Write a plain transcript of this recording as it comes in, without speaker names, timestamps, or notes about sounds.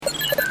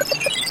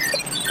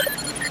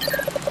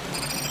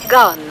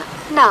Gun.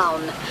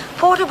 Noun.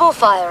 Portable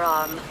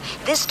firearm.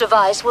 This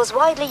device was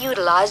widely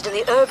utilized in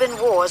the urban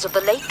wars of the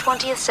late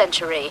 20th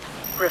century.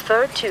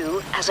 Referred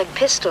to as a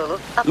pistol.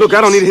 Look, I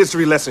don't need a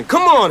history lesson.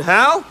 Come on,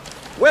 Hal.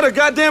 Where the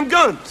goddamn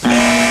guns?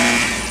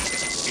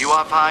 You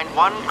are fined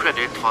 1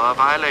 credit for a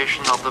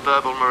violation of the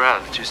verbal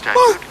morality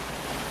statute.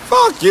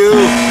 Fuck you.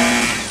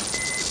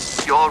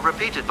 Your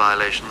repeated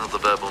violation of the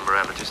verbal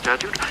morality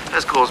statute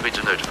has caused me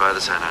to notify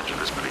the San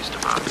Angeles Police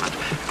Department.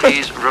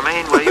 Please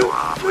remain where you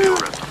are for your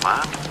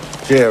reprimand.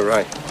 Yeah,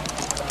 right.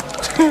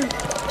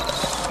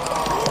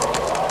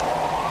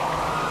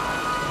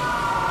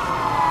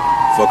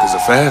 Fuckers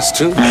are fast,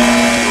 too. You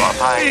are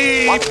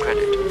fined 1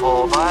 credit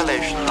for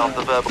violation of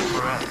the verbal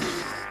morality.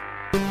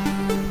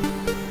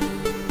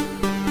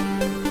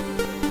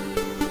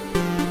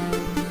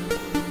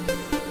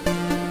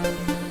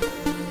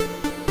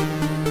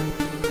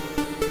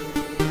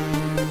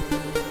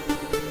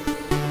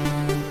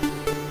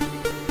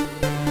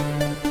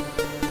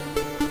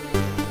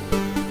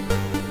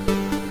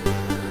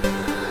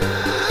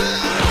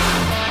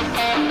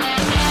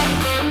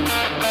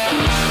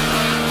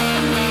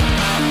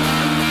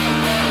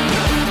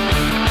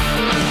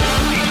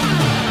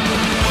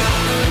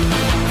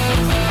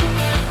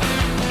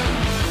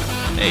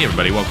 Hey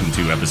everybody, welcome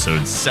to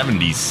episode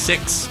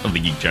 76 of the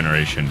Geek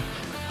Generation.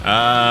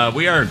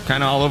 We are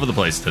kind of all over the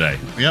place today.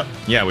 Yep.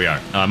 Yeah, we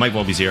are. Mike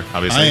Wolbe's here,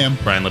 obviously. I am.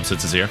 Brian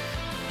Lipsitz is here.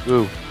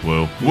 Woo.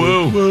 Woo.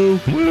 Woo. Woo.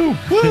 Woo.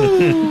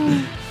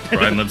 Woo.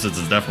 Brian Lipsitz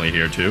is definitely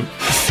here too.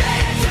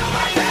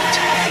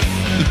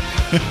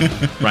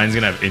 Brian's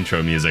gonna have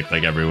intro music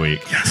like every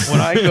week. Yes.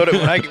 When I go to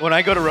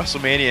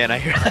WrestleMania and I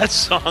hear that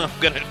song, I'm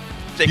gonna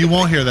take. You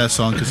won't hear that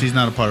song because he's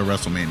not a part of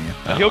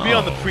WrestleMania. He'll be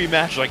on the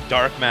pre-match, like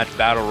dark match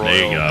battle royal.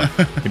 There you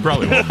go. He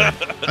probably will be.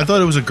 I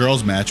thought it was a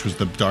girls' match. Was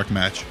the dark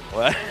match?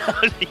 What?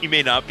 He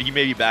may not be. He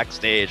may be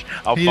backstage.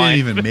 He didn't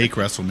even make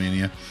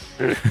WrestleMania.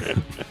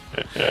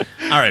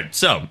 All right.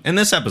 So in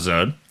this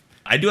episode,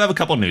 I do have a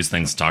couple news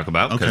things to talk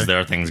about because there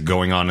are things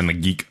going on in the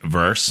geek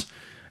verse.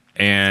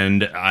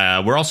 And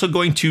we're also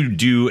going to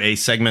do a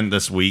segment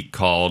this week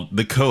called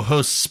the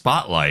Co-Host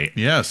Spotlight.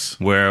 Yes.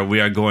 Where we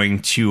are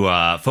going to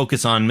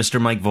focus on Mr.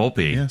 Mike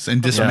Volpe. Yes,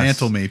 and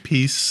dismantle me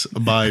piece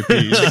by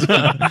piece.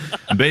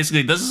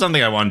 Basically, this is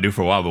something I wanted to do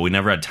for a while, but we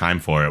never had time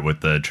for it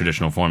with the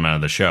traditional format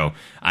of the show.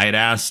 I had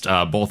asked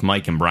both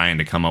Mike and Brian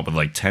to come up with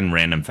like 10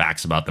 random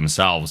facts about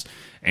themselves,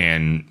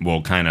 and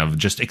we'll kind of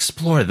just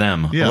explore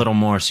them a little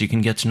more so you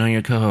can get to know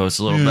your co-host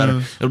a little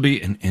better. It'll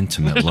be an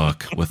intimate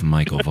look with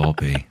Michael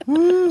Volpe.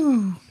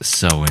 Woo.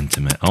 So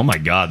intimate. Oh my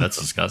God, that's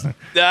disgusting.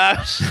 He's like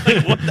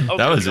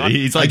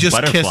I just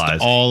butterflies.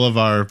 kissed all of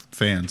our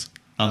fans.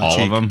 All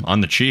of them?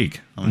 On the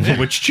cheek.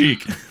 Which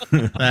cheek?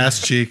 The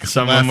ass cheek.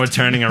 Some of them were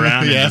turning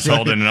around and just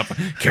holding it up.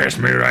 Kiss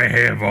me right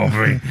here,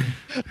 Volpe.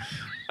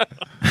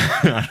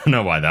 I don't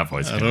know why that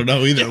voice came. I don't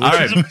know either. All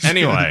right.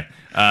 Anyway,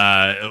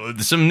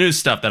 some new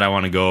stuff that I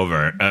want to go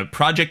over.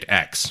 Project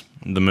X,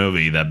 the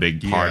movie, that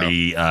big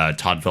party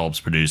Todd Phillips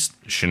produced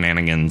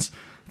shenanigans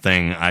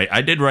thing.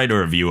 I did write a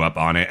review up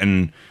on it,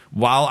 and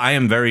while I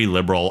am very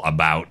liberal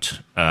about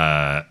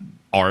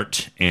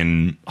art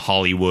in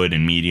Hollywood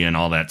and media and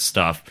all that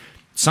stuff,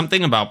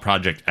 something about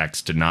Project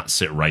X did not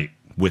sit right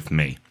with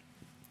me.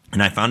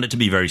 And I found it to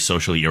be very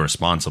socially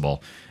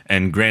irresponsible.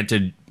 And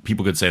granted,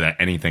 people could say that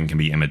anything can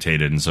be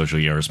imitated and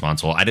socially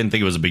irresponsible. I didn't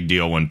think it was a big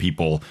deal when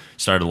people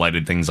started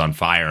lighting things on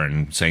fire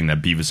and saying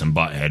that Beavis and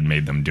Butthead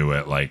made them do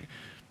it. Like,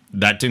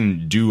 that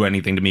didn't do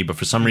anything to me. But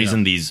for some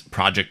reason, these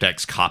Project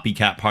X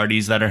copycat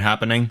parties that are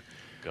happening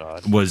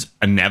was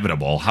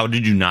inevitable. How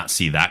did you not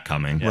see that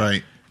coming?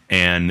 Right.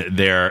 And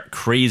they're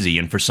crazy.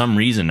 And for some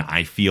reason,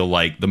 I feel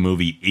like the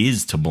movie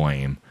is to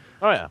blame.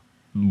 Oh, yeah.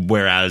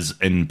 Whereas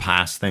in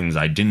past things,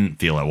 I didn't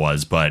feel it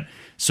was. But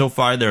so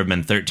far, there have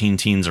been 13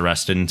 teens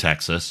arrested in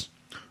Texas.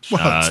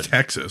 Well, it's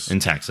Texas. In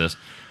Texas.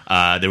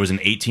 There was an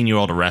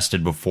 18-year-old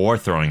arrested before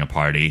throwing a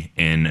party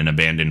in an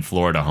abandoned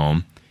Florida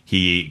home.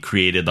 He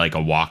created like a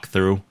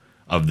walkthrough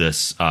of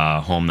this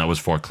home that was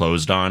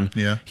foreclosed on.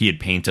 Yeah. He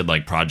had painted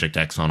like Project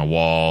X on a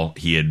wall.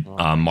 He had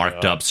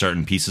marked up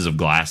certain pieces of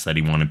glass that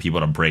he wanted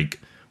people to break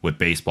with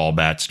baseball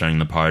bats during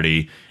the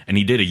party. And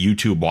he did a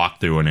YouTube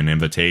walkthrough and an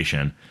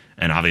invitation.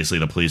 And obviously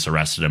the police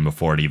arrested him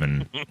before it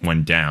even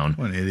went down.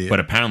 What an idiot.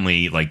 But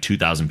apparently like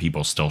 2,000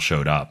 people still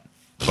showed up.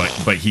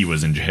 But he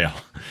was in jail.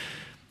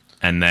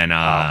 And then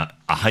a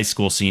high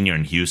school senior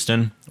in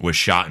Houston was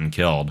shot and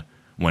killed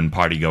when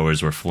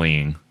partygoers were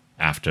fleeing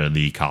after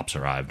the cops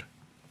arrived.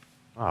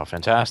 Oh,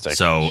 fantastic.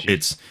 So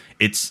it's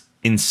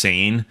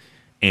insane.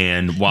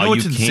 And while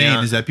what's you insane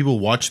can't... is that people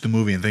watch the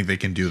movie and think they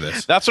can do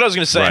this. That's what I was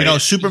going to say. Right. You know,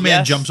 Superman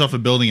Yes. jumps off a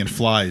building and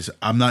flies.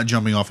 I'm not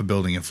jumping off a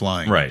building and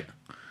flying. Right.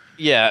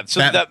 Yeah. So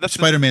that's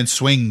Spider-Man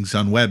swings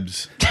on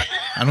webs.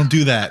 I don't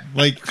do that.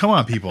 Like, come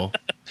on, people.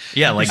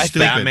 Yeah, like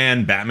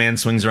Stupid. Batman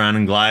swings around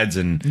and glides,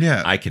 and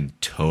Yeah. I can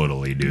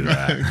totally do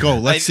that. Go.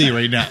 Let's see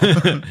right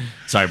now.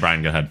 Sorry,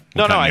 Brian, go ahead.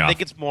 No, I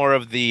think it's more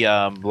of the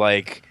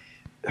like.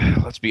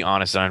 Let's be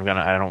honest.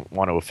 I don't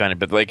want to offend it,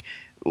 but like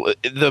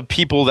the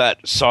people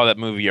that saw that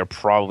movie are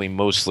probably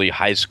mostly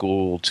high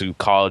school to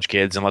college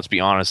kids, and let's be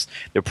honest,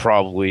 they're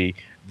probably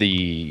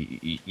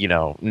the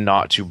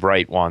not too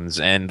bright ones.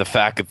 And the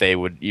fact that they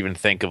would even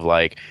think of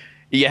like,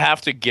 you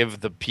have to give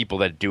the people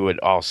that do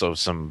it also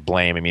some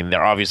blame. I mean,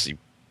 they're obviously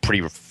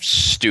pretty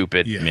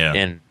stupid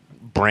and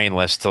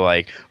brainless to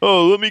like,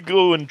 oh, let me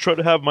go and try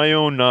to have my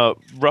own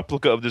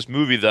replica of this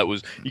movie that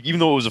was, even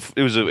though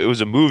it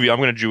was a movie, I'm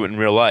going to do it in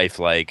real life.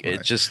 Like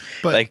it's just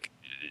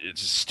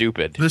it's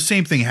stupid. The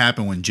same thing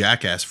happened when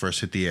Jackass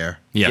first hit the air.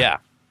 Yeah.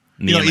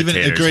 Even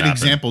a great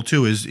example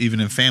too is even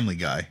in Family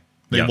Guy.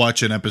 They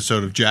watch an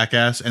episode of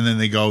Jackass and then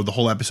they go, the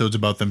whole episode's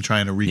about them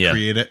trying to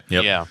recreate it.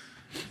 Yeah.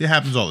 It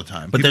happens all the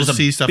time. But People there's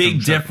see a stuff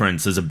big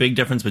difference. There's a big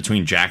difference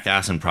between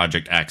Jackass and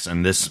Project X,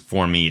 and this,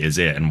 for me, is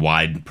it, and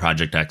why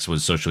Project X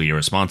was socially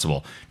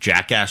irresponsible.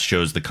 Jackass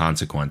shows the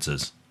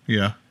consequences.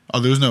 Yeah. Oh,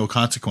 there was no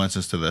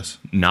consequences to this.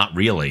 Not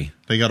really.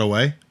 They got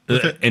away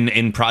with it?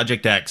 In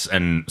Project X,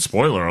 and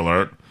spoiler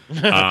alert,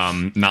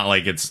 not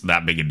like it's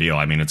that big a deal.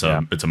 I mean, it's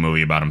a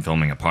movie about him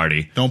filming a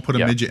party. Don't put a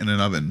midget in an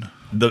oven.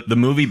 The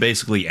movie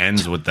basically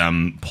ends with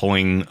them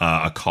pulling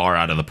a car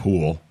out of the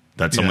pool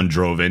that someone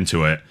drove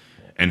into it,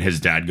 and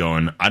his dad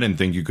going, "I didn't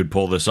think you could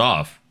pull this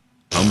off.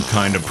 I'm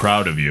kind of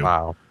proud of you."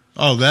 Wow.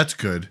 Oh, that's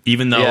good.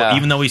 Even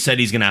though he said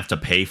he's going to have to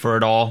pay for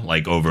it all,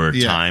 like over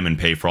time, and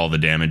pay for all the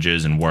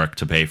damages and work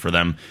to pay for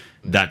them,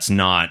 that's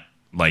not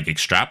like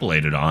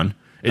extrapolated on.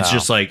 It's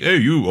just like, hey,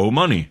 you owe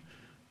money.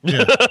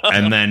 Yeah.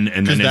 And then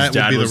his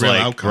dad was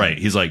like, outcome. right,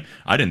 he's like,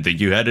 I didn't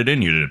think you had it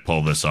in you to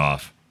pull this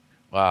off.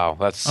 Wow,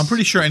 I'm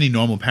pretty sure any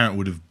normal parent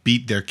would have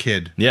beat their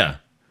kid. Yeah.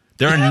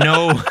 There are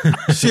no...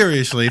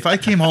 Seriously, if I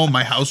came home,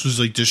 my house was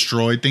like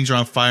destroyed, things are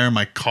on fire,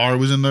 my car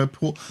was in the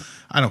pool,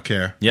 I don't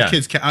care. Yeah. The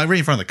kids, I'm right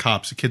in front of the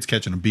cops, the kid's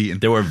catching a beating.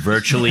 There were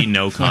virtually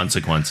no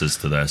consequences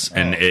to this,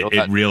 and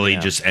it really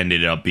just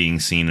ended up being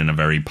seen in a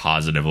very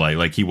positive light.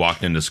 Like, he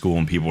walked into school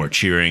and people were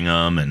cheering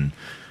him, and...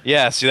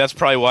 Yeah, see, that's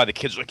probably why the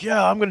kids are like,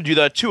 yeah, I'm going to do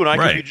that too, and I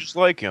can be just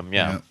like him.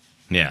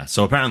 Yeah,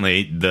 so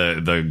apparently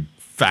the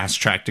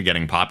fast track to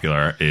getting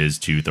popular is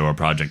to throw a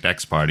Project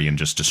X party and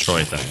just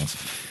destroy things.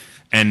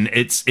 And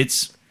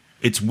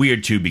it's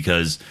weird too,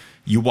 because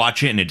you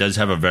watch it and it does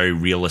have a very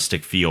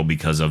realistic feel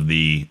because of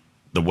the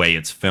way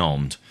it's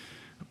filmed.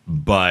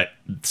 But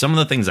some of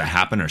the things that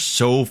happen are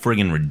so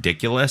friggin'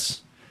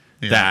 ridiculous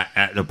that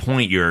at the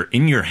point you're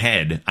in your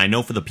head, I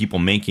know for the people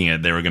making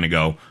it, they were going to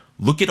go,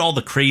 look at all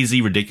the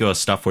crazy, ridiculous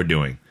stuff we're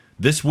doing.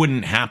 This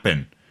wouldn't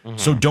happen.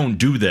 So don't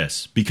do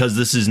this, because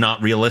this is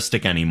not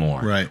realistic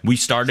anymore. Right. We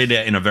started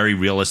it in a very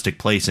realistic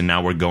place, and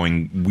now we're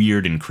going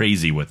weird and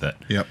crazy with it.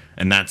 Yep.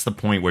 And that's the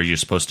point where you're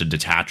supposed to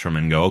detach from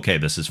and go, okay,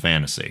 this is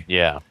fantasy.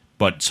 Yeah.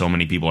 But so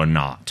many people are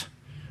not,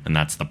 and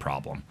that's the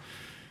problem.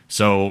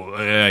 So,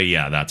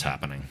 that's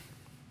happening.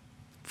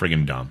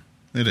 Friggin' dumb.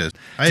 It is.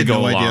 I had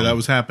no idea that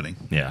was happening.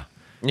 Yeah.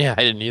 Yeah,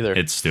 I didn't either.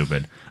 It's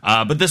stupid.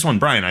 But this one,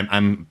 Brian,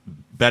 I'm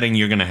betting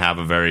you're going to have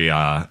a very,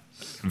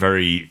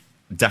 very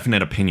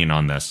definite opinion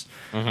on this.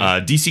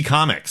 DC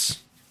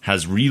Comics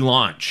has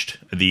relaunched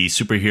the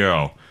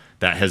superhero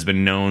that has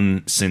been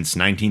known since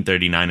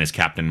 1939 as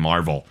Captain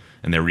Marvel,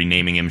 and they're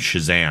renaming him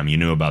Shazam. You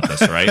knew about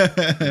this, right?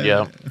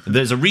 Yeah.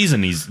 There's a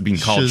reason he's being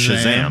called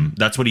Shazam.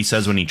 That's what he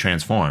says when he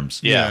transforms.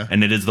 Yeah.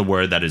 And it is the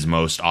word that is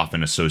most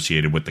often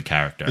associated with the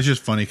character. It's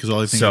just funny because all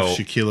I think of is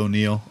Shaquille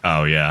O'Neal.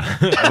 Oh, yeah.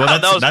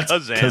 Well,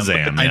 that's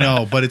Kazam. I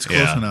know, but it's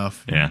close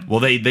enough. Yeah. Well,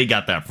 they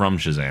got that from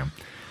Shazam.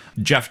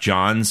 Jeff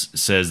Johns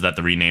says that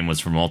the rename was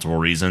for multiple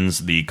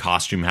reasons. The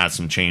costume has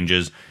some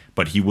changes,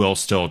 but he will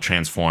still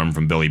transform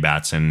from Billy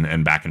Batson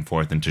and back and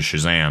forth into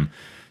Shazam.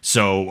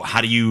 So how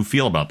do you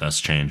feel about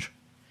this change?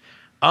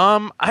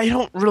 I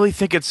don't really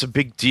think it's a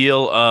big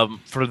deal.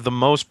 For the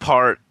most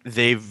part,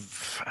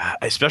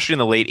 especially in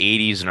the late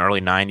 80s and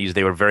early 90s,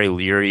 they were very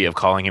leery of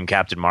calling him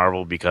Captain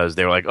Marvel because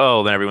they were like,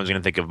 oh, then everyone's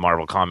going to think of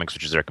Marvel Comics,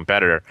 which is their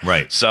competitor.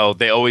 Right. So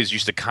they always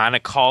used to kind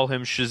of call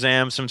him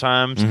Shazam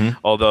sometimes,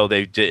 although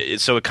they did.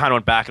 So it kind of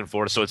went back and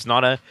forth. So it's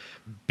not a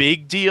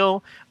big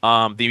deal.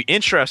 The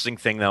interesting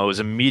thing, though,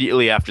 is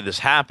immediately after this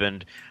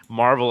happened,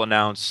 Marvel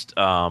announced,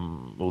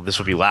 this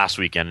will be last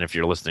weekend if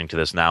you're listening to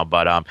this now,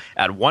 but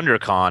at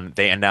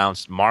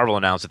WonderCon, Marvel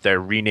announced that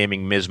they're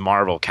renaming Ms.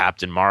 Marvel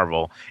Captain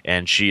Marvel,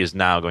 and she is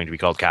now going to be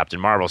called Captain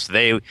Marvel.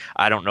 So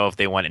I don't know if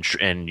they went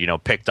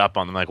and picked up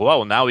on them, like,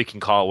 well, now we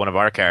can call one of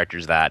our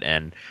characters that,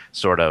 and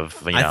sort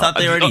of, I thought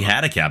they already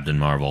had a Captain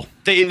Marvel.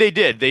 They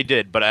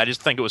did, but I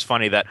just think it was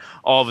funny that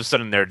all of a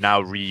sudden they're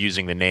now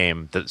reusing the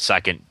name. The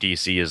second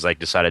DC has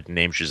decided to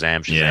name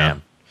Shazam. Yeah.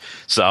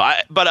 So,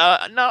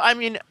 no, I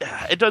mean,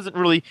 it doesn't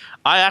really.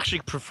 I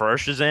actually prefer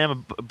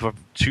Shazam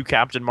to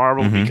Captain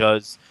Marvel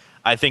because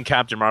I think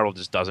Captain Marvel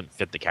just doesn't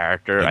fit the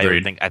character.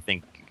 Agreed. I'm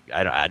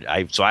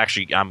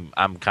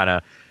kind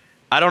of.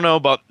 I don't know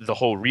about the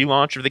whole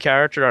relaunch of the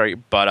character,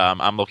 but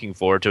I'm looking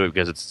forward to it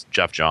because it's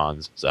Jeff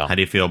Johns. So, how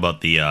do you feel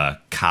about the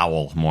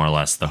cowl, more or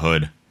less, the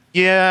hood?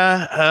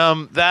 Yeah,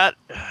 that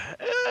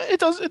it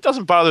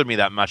doesn't bother me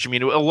that much. I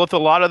mean, with a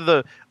lot of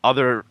the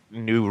other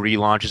new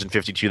relaunches in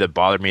 52 that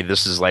bothered me,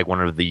 this is like one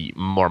of the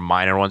more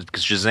minor ones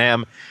because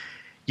Shazam,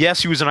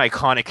 yes, he was an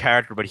iconic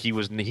character, but he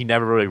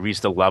never really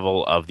reached the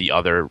level of the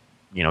other,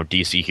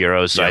 DC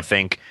heroes. So I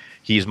think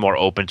he's more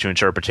open to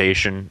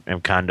interpretation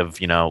and kind of,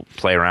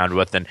 play around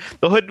with. And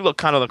the hood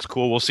kind of looks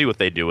cool. We'll see what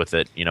they do with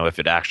it.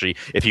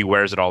 If he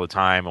wears it all the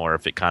time, or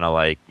if it kind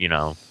of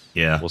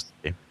Yeah. We'll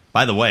see.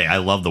 By the way, I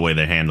love the way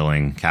they're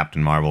handling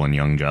Captain Marvel and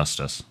Young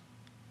Justice.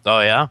 Oh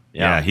yeah,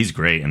 yeah, he's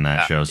great in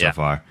that show so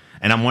far.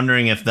 And I'm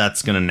wondering if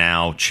that's going to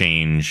now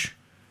change.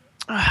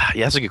 Yeah,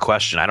 that's a good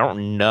question. I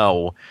don't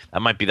know.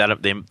 That might be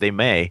that they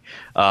may.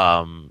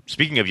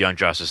 Speaking of Young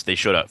Justice, they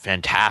showed a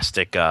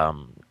fantastic.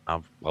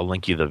 I'll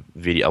link you the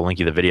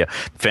video.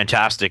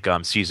 Fantastic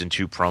season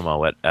 2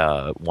 promo at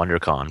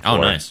WonderCon. Oh,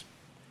 nice.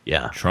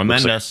 Yeah,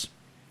 tremendous.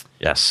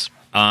 Yes.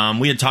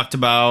 We had talked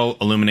about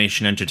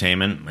Illumination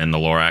Entertainment and the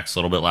Lorax a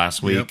little bit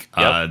last week.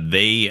 Yep.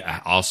 They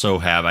also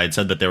have. I had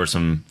said that there were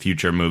some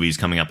future movies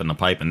coming up in the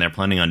pipe, and they're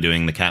planning on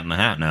doing The Cat in the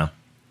Hat now.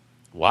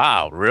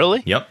 Wow,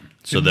 really? Yep.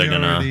 So they're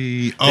gonna.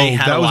 They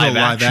had that was a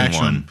live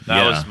action one.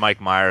 That was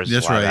Mike Myers'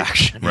 live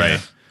action. Right.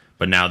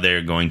 But now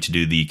they're going to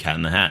do the Cat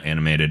in the Hat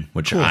animated,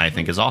 which I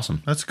think is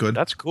awesome. That's good.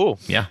 That's cool.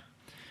 Yeah.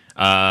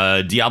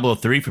 Diablo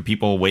 3, for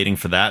people waiting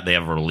for that, they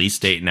have a release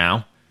date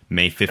now,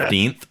 May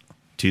 15th,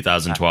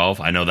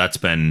 2012. I know that's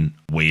been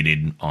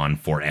waited on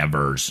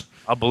forevers.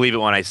 I'll believe it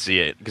when I see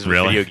it, because with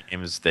video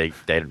games, they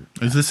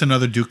Is this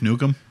another Duke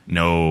Nukem?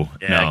 No.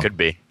 it could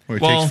be. Where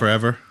it takes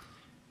forever?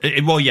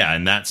 Yeah,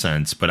 in that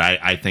sense. But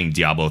I think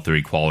Diablo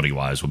 3,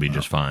 quality-wise, will be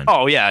just fine.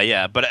 Oh,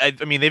 yeah. But, I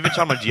mean, they've been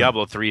talking about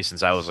Diablo 3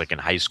 since I was, in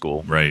high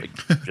school. Right.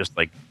 Just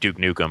like Duke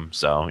Nukem,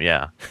 so,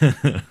 yeah.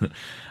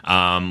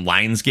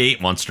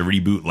 Lionsgate wants to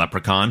reboot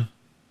Leprechaun.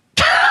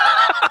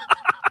 Are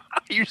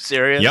you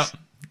serious? Yep.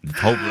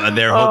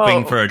 They're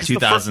hoping for a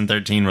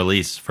 2013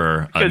 release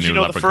for a new Leprechaun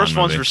movie. The first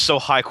ones were so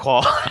high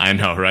quality. I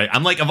know, right?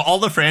 I'm like, of all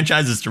the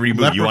franchises to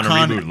reboot, you want to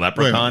reboot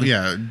Leprechaun?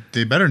 Yeah,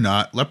 they better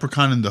not.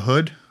 Leprechaun in the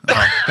Hood?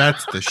 Oh,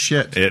 that's the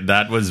shit.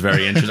 That was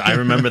very interesting. I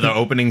remember the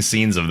opening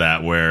scenes of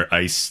that where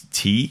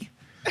Ice-T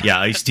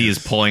is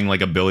pulling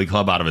like a billy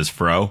club out of his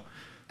fro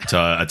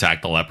to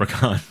attack the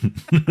Leprechaun.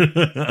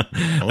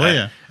 Oh,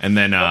 yeah. And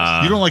then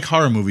you don't like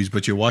horror movies,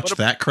 but you watch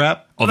that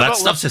crap? Oh, that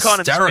stuff's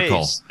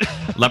hysterical.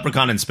 In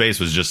Leprechaun in Space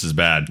was just as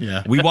bad.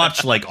 Yeah. We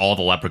watched all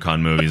the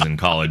Leprechaun movies in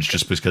college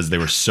just because they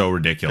were so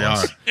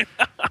ridiculous. They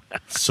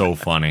So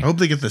funny. I hope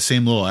they get the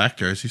same little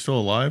actor. Is he still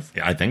alive?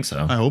 Yeah, I think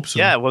so. I hope so.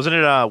 Yeah, wasn't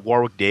it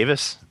Warwick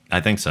Davis?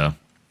 I think so.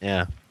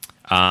 Yeah.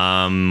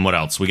 What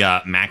else? We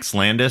got Max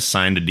Landis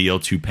signed a deal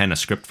to pen a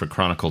script for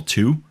Chronicle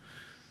 2.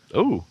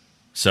 Oh.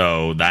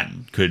 So that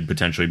could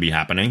potentially be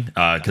happening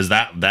because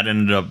that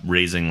ended up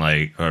raising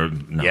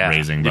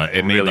but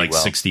it made really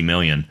well. $60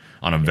 million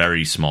on a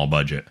very small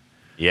budget.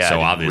 Yeah,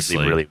 so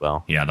obviously really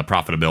well. Yeah, the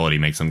profitability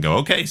makes them go,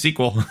 okay,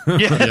 sequel.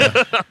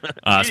 Yeah.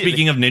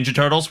 Speaking of Ninja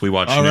Turtles, we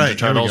watched All right, Ninja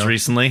Turtles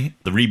recently.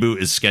 The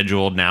reboot is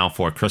scheduled now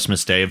for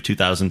Christmas Day of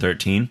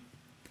 2013.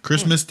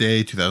 Christmas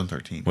Day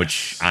 2013.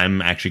 Which I'm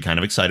actually kind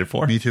of excited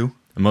for. Me too.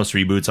 Most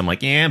reboots, I'm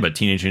like, yeah, but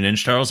Teenage Mutant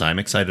Ninja Turtles, I'm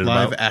excited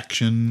about. Live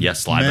action.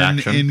 Yes, live men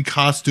action. in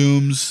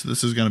costumes.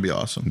 This is going to be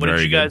awesome. What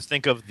did you guys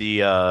think of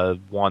the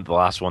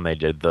last one they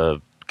did,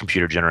 the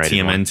computer generated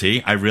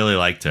TMNT? one? I really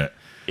liked it.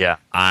 Yeah.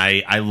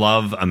 I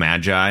love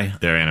Imagi,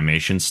 their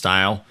animation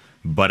style,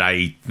 but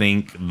I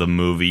think the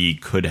movie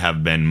could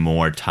have been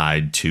more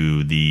tied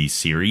to the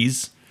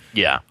series.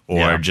 Yeah.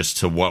 Or just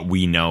to what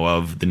we know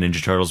of the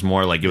Ninja Turtles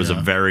more. Like, it was a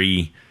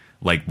very,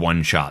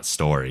 one-shot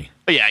story.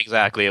 Yeah,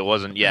 exactly. It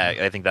wasn't. Yeah,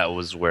 I think that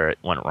was where it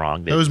went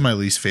wrong. That was my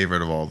least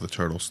favorite of all the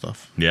turtle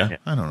stuff. Yeah?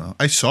 I don't know.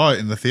 I saw it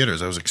in the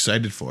theaters. I was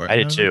excited for it. I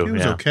did too. It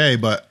was okay,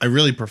 but I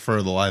really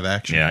prefer the live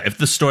action. Yeah, if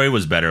the story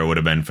was better, it would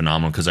have been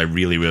phenomenal because I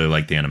really, really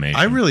like the animation.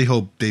 I really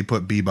hope they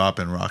put Bebop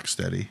and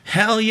Rocksteady.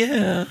 Hell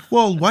yeah.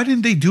 Well, why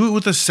didn't they do it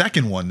with the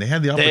second one? They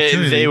had the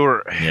opportunity. They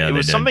were. Yeah, it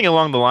was did. something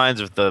along the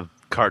lines of the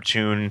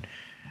cartoon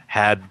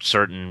had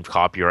certain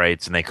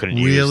copyrights and they couldn't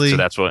Really? use. So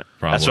that's why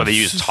they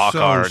used This is Tokar so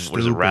and what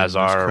is it, stupid,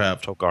 Razar? this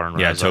crap. Tokar and Razar.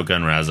 Yeah, Toka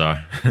and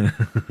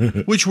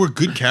Razar. Which were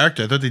good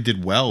characters. I thought they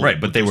did well. Right,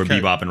 but with they those were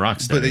characters. Bebop and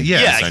Rocksteady. But Yeah,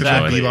 exactly.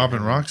 exactly. Bebop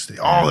and Rocksteady.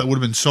 Oh, that would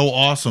have been so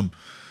awesome.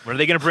 When are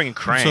they going to bring in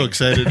Krang? I'm so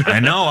excited. I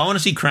know. I want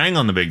to see Krang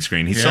on the big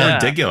screen. He's so Yeah.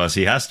 ridiculous.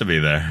 He has to be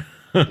there.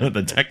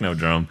 The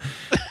Technodrome.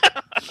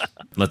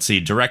 Let's see.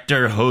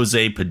 Director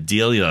Jose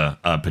Padilla,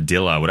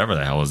 whatever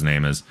the hell his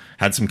name is,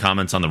 had some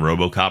comments on the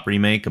RoboCop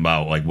remake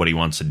about what he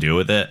wants to do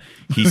with it.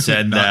 He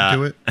said Not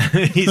do it.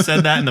 He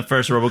said that in the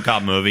first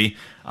RoboCop movie,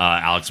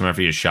 Alex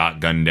Murphy is shot,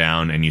 gunned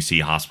down, and you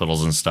see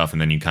hospitals and stuff, and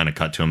then you kind of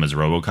cut to him as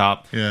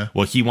RoboCop. Yeah.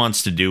 What he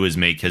wants to do is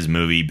make his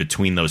movie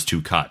between those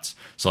two cuts.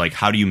 So,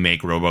 how do you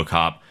make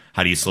RoboCop?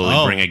 How do you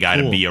slowly bring a guy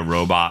to be a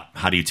robot?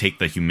 How do you take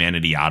the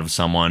humanity out of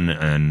someone?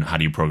 And how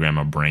do you program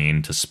a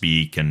brain to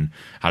speak? And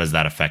how does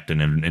that affect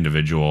an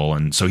individual?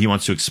 And so he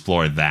wants to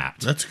explore that.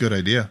 That's a good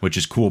idea. Which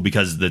is cool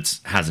because that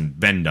hasn't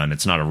been done.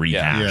 It's not a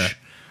rehash,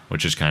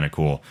 which is kind of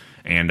cool.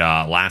 And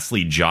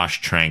lastly,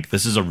 Josh Trank.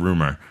 This is a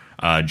rumor.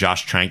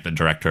 Josh Trank, the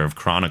director of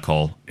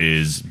Chronicle,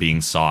 is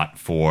being sought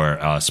for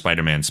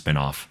Spider-Man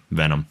spinoff,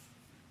 Venom.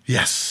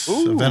 Yes.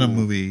 A Venom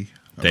movie.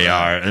 They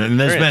are. And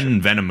there's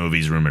been Venom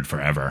movies rumored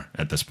forever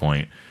at this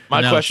point.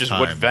 My question is,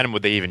 what Venom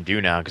would they even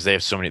do now? Because they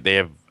have so many. They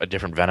have a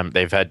different Venom.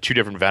 They've had 3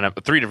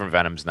 different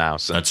Venoms now.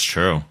 So that's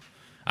true.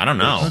 I don't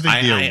know. I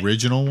think the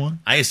original one.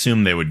 I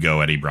assume they would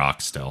go Eddie Brock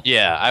still.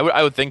 Yeah,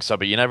 I would think so,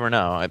 but you never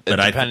know. But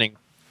depending.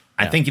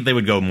 I think they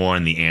would go more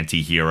in the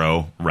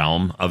anti-hero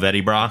realm of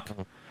Eddie Brock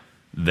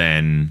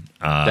than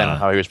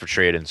how he was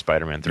portrayed in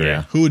Spider-Man 3.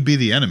 Yeah. Who would be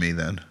the enemy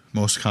then?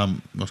 Most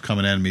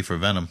common enemy for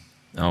Venom.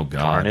 Oh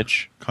God,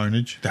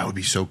 Carnage. That would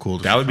be so cool.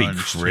 That would be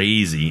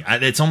crazy.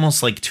 It's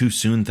almost like too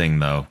soon thing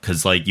though,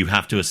 because like you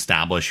have to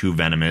establish who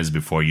Venom is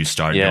before you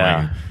start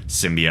doing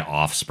symbiote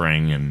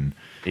offspring and.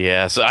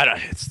 Yeah, so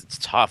it's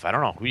tough. I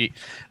don't know.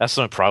 That's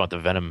the only problem with the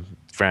Venom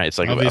franchise. It's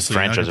like obviously, a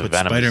franchise of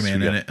Venom.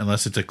 Spider-Man in it,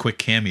 unless it's a quick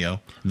cameo.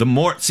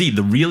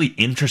 The really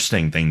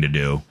interesting thing to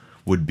do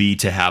would be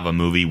to have a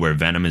movie where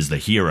Venom is the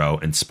hero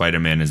and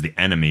Spider-Man is the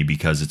enemy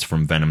because it's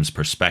from Venom's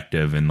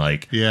perspective and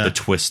the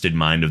twisted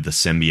mind of the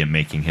symbiote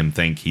making him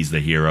think he's the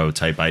hero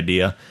type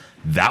idea.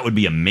 That would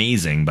be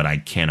amazing, but I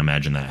can't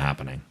imagine that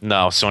happening.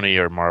 No, Sony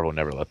or Marvel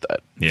never let that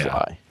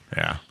fly.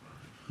 Yeah.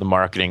 The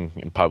marketing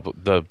and public,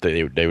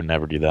 they would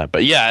never do that.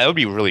 But yeah, it would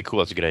be really cool.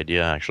 That's a good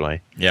idea,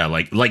 actually. Yeah,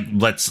 like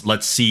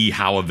let's see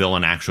how a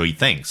villain actually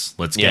thinks.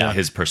 Let's get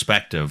his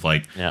perspective.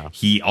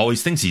 He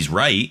always thinks he's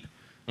right.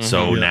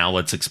 So now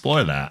let's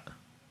explore that.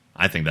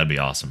 I think that'd be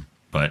awesome.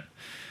 But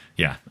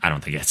yeah, I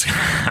don't think it's gonna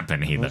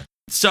happen either.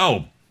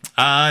 So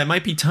it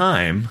might be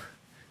time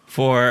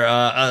for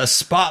a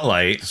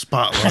spotlight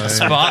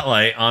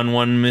on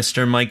one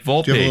Mr. Mike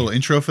Volpe. Do you have a little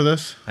intro for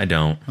this? I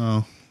don't.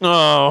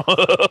 Oh,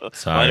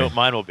 sorry.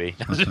 Mine will be.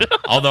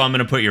 Although I'm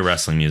going to put your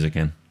wrestling music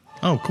in.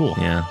 Oh, cool.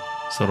 Yeah,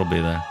 so it'll be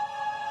there.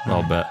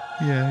 I'll bet.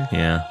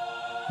 Yeah.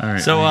 All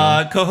right. So,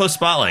 co-host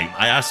Spotlight.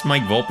 I asked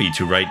Mike Volpe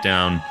to write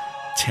down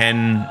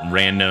 10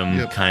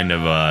 random kind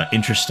of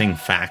interesting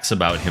facts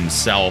about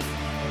himself,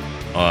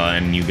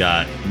 and you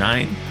got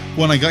 9?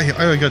 When I got here,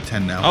 I got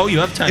 10 now. Oh, you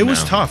have 10 It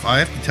was tough. I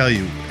have to tell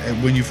you,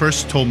 when you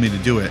first told me to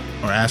do it,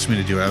 or asked me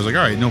to do it, I was like,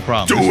 all right, no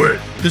problem. Do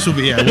it! This will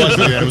be, I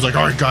was like,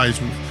 all right,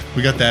 guys,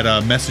 we got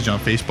that message on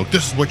Facebook.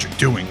 This is what you're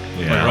doing.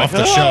 Yeah. Right off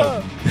the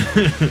show.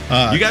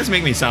 You guys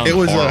make me sound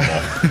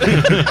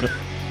horrible.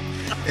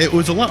 It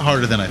was a lot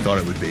harder than I thought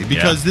it would be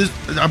because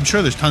I'm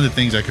sure there's tons of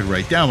things I could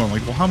write down. But I'm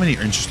like, well, how many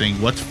are interesting?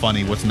 What's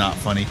funny? What's not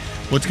funny?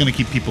 What's going to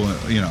keep people,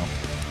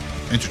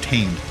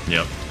 entertained?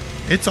 Yep.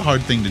 It's a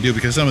hard thing to do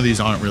because some of these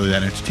aren't really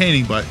that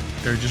entertaining, but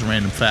they're just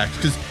random facts.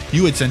 Because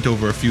you had sent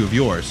over a few of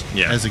yours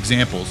as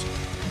examples,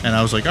 and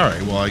I was like, all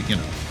right, well,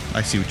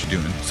 I see what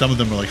you're doing. Some of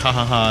them are like, ha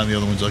ha ha, and the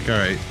other one's like, all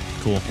right,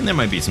 cool. And there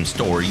might be some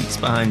stories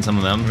behind some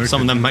of them.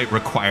 Some of them might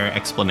require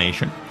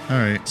explanation. All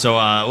right. So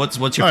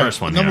what's your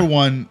first one? Number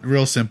one,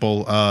 real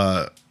simple.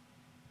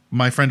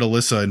 My friend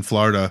Alyssa in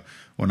Florida,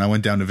 when I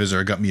went down to visit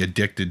her, got me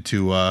addicted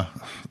to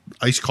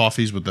iced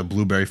coffees with the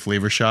blueberry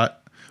flavor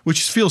shot,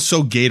 which feels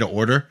so gay to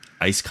order.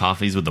 Iced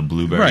coffees with a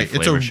blueberry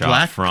flavor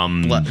shot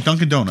from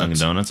Dunkin' Donuts. Dunkin'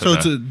 Donuts. So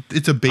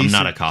it's a basic. I'm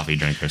not a coffee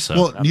drinker, so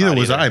well, neither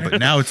was I. But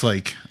now it's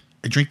like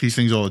I drink these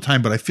things all the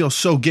time. But I feel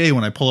so gay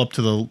when I pull up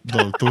to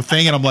the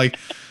thing and I'm like,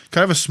 can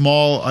I have a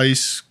small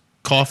iced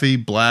coffee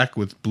black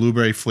with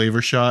blueberry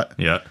flavor shot?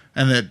 Yeah.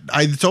 And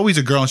it's always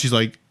a girl, and she's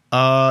like,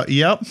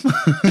 yep.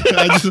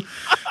 Because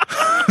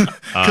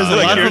a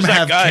lot of them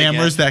have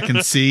cameras that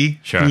can see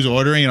who's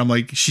ordering, and I'm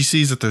like, she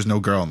sees that there's no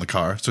girl in the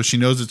car, so she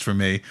knows it's for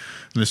me,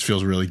 and this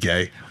feels really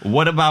gay.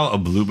 What about a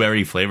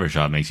blueberry flavor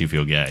shot makes you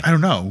feel gay? I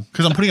don't know,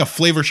 because I'm putting a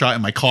flavor shot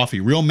in my coffee.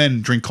 Real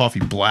men drink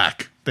coffee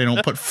black. They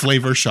don't put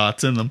flavor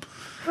shots in them.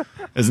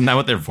 Isn't that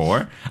what they're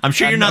for? I'm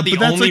sure you're not the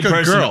only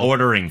person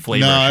ordering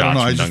flavor shots. No, I don't know.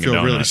 From I just Dunkin'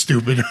 feel really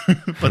stupid,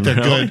 but they're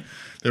good.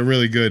 They're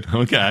really good.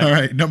 Okay. All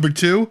right. Number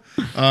 2,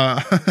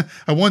 I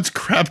once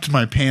crapped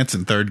my pants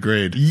in 3rd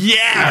grade.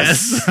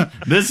 Yes!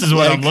 This is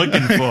what I'm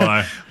looking for.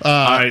 All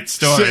right,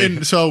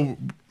 story. So,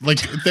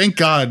 thank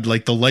God,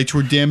 the lights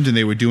were dimmed and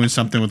they were doing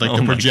something with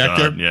the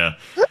projector. God, yeah.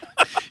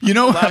 You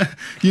know, when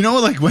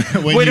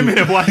wait a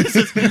minute. Why is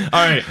this?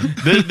 All right,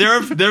 there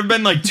have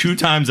been 2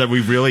 times that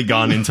we've really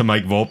gone into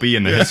Mike Volpe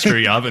in the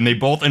history of, and they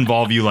both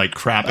involve you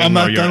crapping. I'm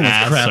not your done with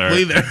ass crap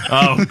either.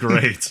 Oh,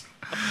 great.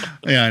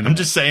 Yeah, I know. I'm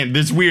just saying,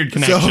 there's weird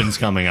connections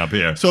coming up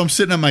here. So I'm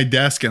sitting at my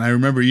desk, and I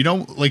remember,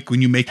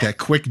 when you make that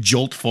quick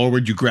jolt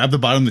forward, you grab the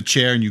bottom of the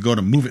chair and you go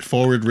to move it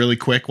forward really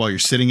quick while you're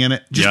sitting in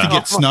it, just to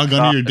get snug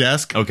under your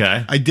desk.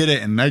 Okay. I did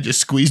it, and I just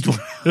squeezed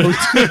one out. It was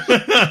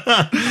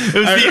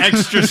the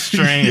extra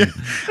strain. Yeah.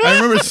 I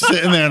remember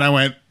sitting there, and I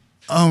went,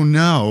 oh,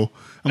 no.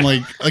 I'm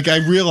like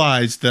I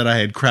realized that I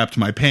had crapped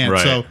my pants,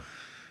 right. So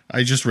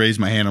I just raised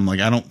my hand. I'm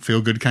like, I don't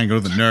feel good. Can I go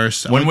to the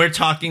nurse? When we're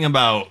talking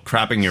about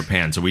crapping your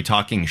pants, are we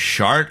talking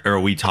shart or are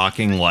we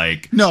talking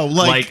like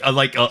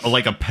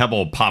a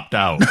pebble popped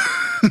out?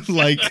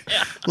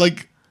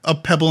 like a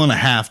pebble and a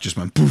half just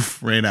went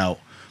poof right out.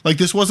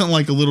 This wasn't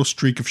a little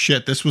streak of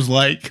shit. This was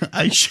I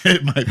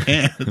shit my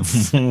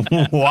pants.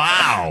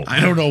 Wow. I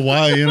don't know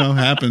why,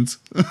 happens.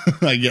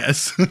 I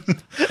guess.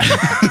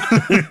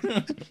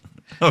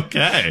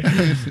 Okay.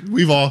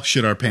 We've all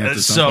shit our pants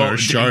at some point. Or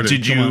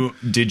sharted.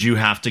 Did you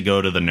have to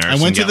go to the nurse?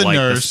 I went to the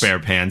nurse. The spare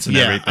pants and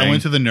everything. I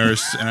went to the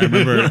nurse, and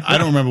I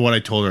don't remember what I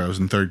told her. I was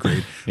in 3rd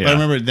grade, but I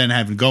remember then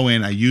having to go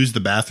in. I used the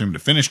bathroom to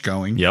finish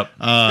going. Yep.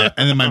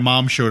 And then my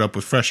mom showed up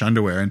with fresh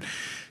underwear and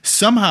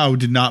somehow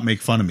did not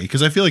make fun of me,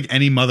 because I feel like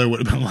any mother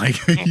would have been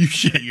like, "You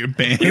shit your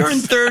pants." You're in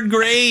 3rd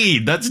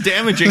grade. That's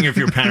damaging if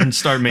your parents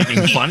start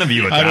making fun of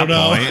you at that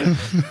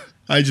point.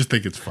 I just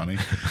think it's funny.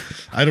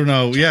 I don't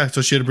know. Yeah,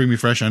 so she had to bring me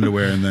fresh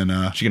underwear, and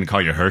then she gonna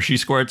call you Hershey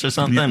squirts or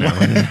something?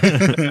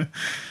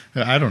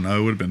 I don't know.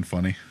 It would have been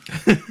funny.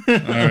 All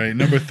right,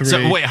 number 3.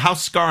 So wait, how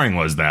scarring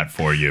was that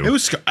for you? It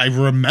was. I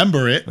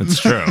remember it. It's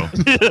true.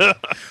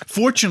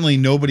 Fortunately,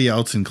 nobody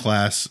else in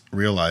class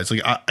realized.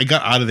 Like I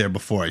got out of there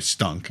before I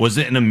stunk. Was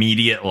it an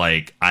immediate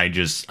like I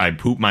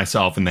poop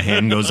myself and the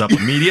hand goes up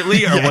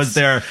immediately, or was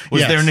there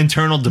an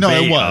internal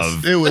debate? No,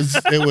 it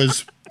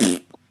was.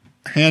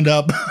 Hand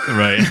up.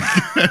 Right.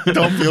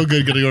 Don't feel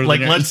good. Gonna go to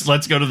like the nurse.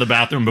 let's go to the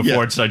bathroom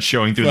before it starts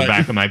showing through the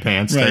back of my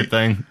pants type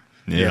thing.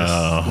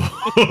 Yeah.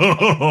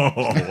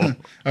 All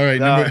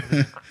right.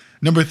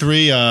 Number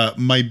 3.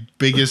 My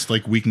biggest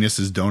weakness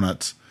is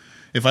donuts.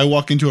 If I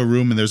walk into a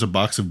room and there's a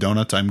box of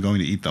donuts, I'm going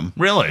to eat them.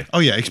 Really? Oh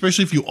yeah.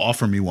 Especially if you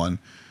offer me one.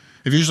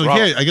 If you're just like,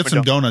 "Hey, I got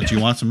some donuts.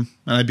 You want some?"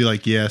 And I'd be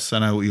like, "Yes,"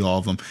 and I will eat all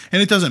of them.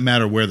 And it doesn't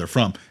matter where they're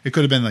from. It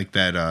could have been like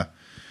that.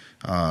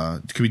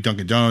 It could be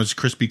Dunkin' Donuts,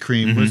 Krispy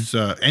Kreme,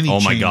 any oh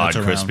my chain god,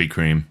 that's around. Krispy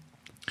Kreme.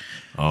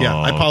 Oh, yeah,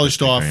 I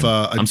polished off.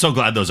 I'm so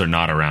glad those are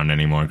not around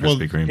anymore,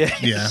 Krispy Kreme.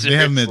 Yeah, they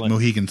have them at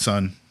Mohegan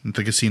Sun, at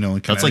the casino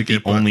in Connecticut.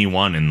 That's the only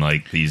one in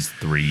these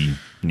 3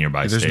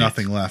 nearby states. There's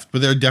nothing left,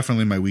 but they're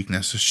definitely my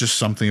weakness. It's just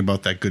something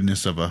about that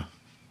goodness of a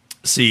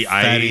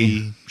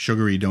fatty,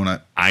 sugary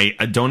donut.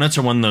 Donuts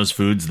are one of those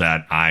foods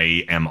that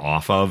I am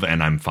off of,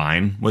 and I'm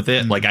fine with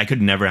it. Like I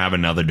could never have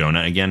another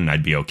donut again, and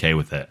I'd be okay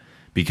with it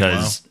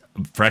because. Wow.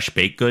 Fresh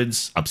baked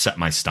goods upset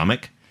my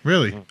stomach.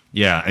 Really?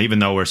 Yeah, even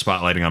though we're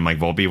spotlighting on Mike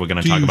Volpe, we're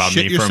going to talk about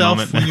me for a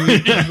moment.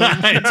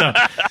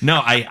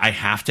 No, I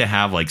have to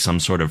have some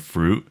sort of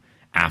fruit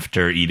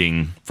after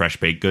eating fresh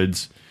baked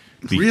goods,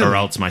 or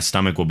else my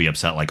stomach will be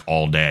upset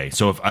all day.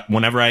 So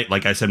whenever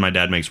I said, my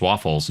dad makes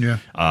waffles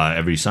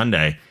every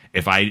Sunday.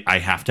 If I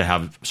have to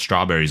have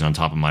strawberries on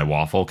top of my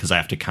waffle because I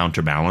have to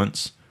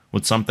counterbalance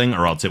with something,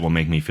 or else it will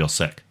make me feel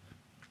sick.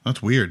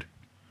 That's weird.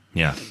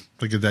 Yeah.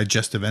 Like a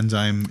digestive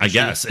enzyme issue? I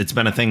guess. It's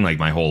been a thing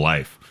my whole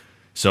life.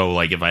 So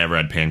if I ever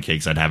had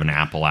pancakes, I'd have an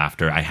apple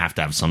after. I have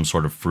to have some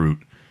sort of fruit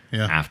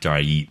after I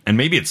eat. And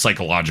maybe it's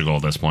psychological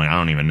at this point. I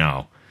don't even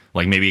know.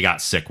 Maybe I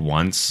got sick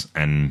once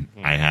and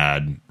I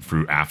had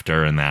fruit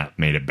after and that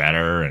made it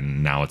better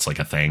and now it's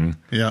a thing.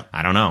 Yeah.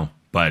 I don't know.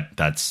 But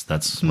that's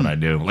what I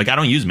do. I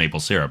don't use maple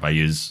syrup. I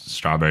use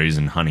strawberries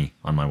and honey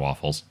on my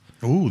waffles.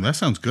 Ooh, that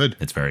sounds good.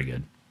 It's very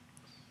good.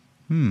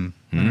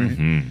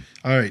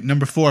 All right,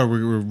 number 4. We're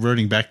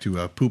reverting back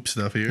to poop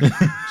stuff here.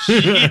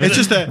 It's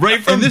just that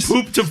right from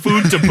poop to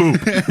food to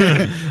poop.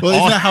 Well,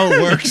 isn't that how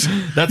it works?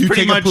 That's you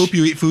pretty take much a poop.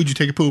 You eat food. You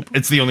take a poop.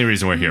 It's the only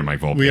reason we're here, Mike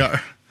Volpe. We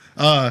are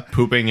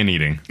pooping and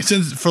eating.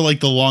 Since for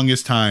the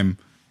longest time,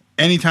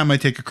 anytime I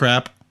take a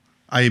crap,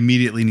 I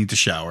immediately need to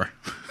shower.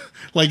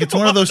 It's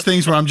one of those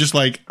things where I'm just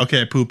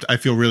okay, I pooped. I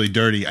feel really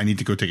dirty. I need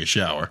to go take a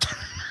shower.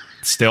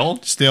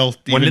 Still. Even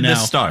When did now,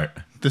 this start?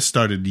 This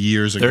started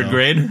years ago. 3rd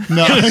grade?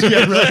 No,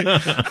 yeah,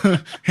 right.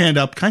 Hand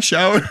up. Can I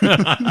shower?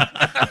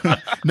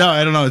 No,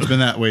 I don't know. It's been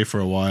that way for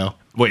a while.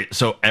 Wait,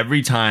 so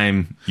every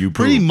time you poop?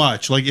 Pretty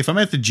much. If I'm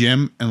at the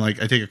gym and I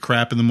take a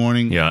crap in the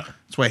morning. Yeah.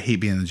 That's why I hate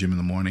being in the gym in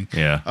the morning.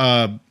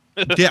 Yeah.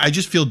 Yeah, I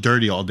just feel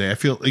dirty all day. I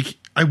feel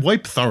I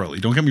wipe thoroughly.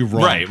 Don't get me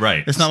wrong.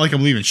 Right. It's not like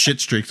I'm leaving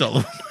shit streaks all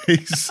over the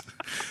place.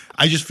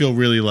 I just feel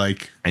really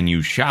and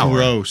you shower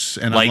gross,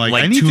 and I'm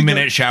I need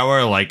 2-minute shower.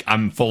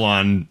 I'm full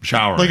on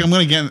showering. I'm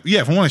gonna get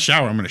if I want to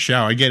shower, I'm gonna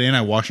shower. I get in,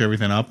 I wash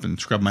everything up, and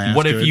scrub my ass.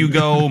 What if you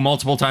go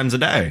multiple times a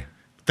day?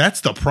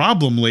 That's the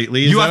problem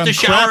lately. You have to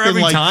shower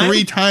every time?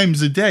 3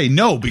 times a day.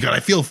 No, because I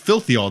feel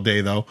filthy all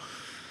day though.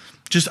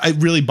 It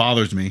really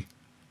bothers me.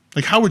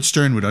 Howard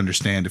Stern would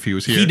understand if he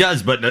was here. He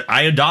does, but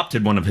I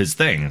adopted one of his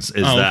things.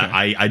 That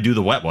I do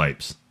the wet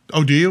wipes.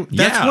 Oh, do you?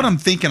 That's what I'm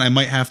thinking. I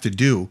might have to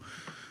do.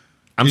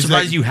 I'm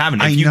surprised you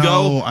haven't. If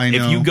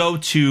you go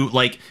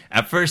to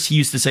at first he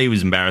used to say he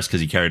was embarrassed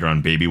because he carried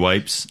around baby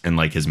wipes in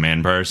his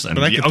man purse. And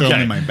but I could throw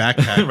them in my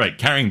backpack. Right,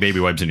 carrying baby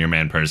wipes in your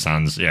man purse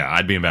sounds. Yeah,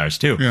 I'd be embarrassed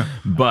too. Yeah.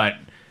 But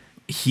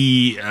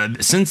he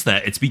since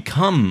that it's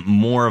become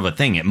more of a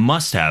thing. It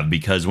must have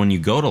because when you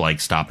go to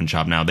Stop and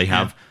Shop now, they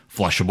have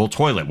flushable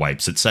toilet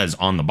wipes. It says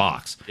on the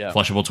box,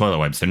 flushable toilet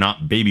wipes. They're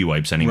not baby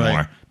wipes anymore.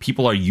 Right.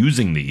 People are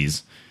using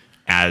these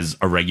as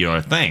a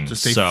regular thing. To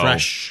stay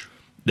fresh.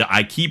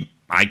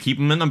 I keep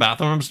them in the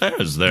bathroom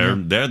upstairs. They're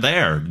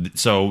there.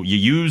 So you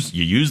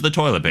use the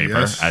toilet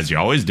paper as you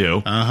always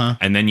do,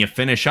 and then you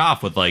finish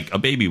off with a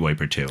baby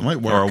wipe or 2,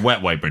 or a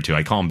wet wipe or 2.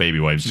 I call them baby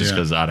wipes just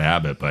because out of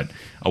habit, but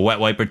a wet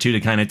wipe or 2 to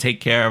kind of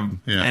take care of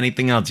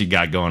anything else you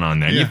got going on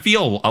there. And you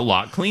feel a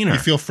lot cleaner. You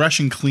feel fresh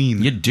and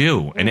clean. You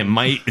do, and it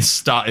might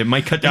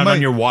cut down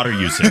on your water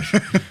usage.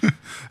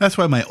 That's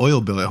why my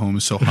oil bill at home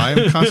is so high.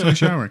 I'm constantly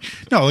showering.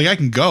 No, like I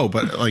can go,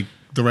 but like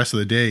the rest of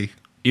the day.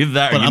 Either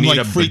that, or but you I'm need like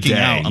a freaking bidet.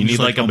 out. You need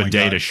like a oh my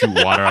bidet God. to shoot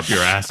water up your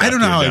ass. I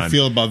don't know how after I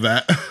feel about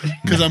that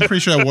because I'm pretty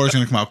sure that water's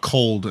going to come out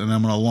cold, and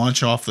I'm going to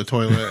launch off the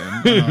toilet.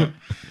 And,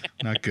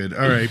 not good.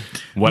 All right.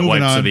 Wet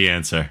wipes on. are the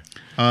answer.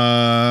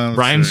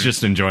 Brian's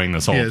just enjoying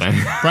this whole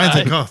thing. Brian's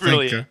like, oh, thank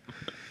Really? you.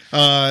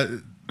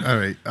 All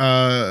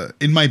right.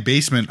 In my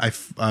basement,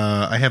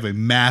 I have a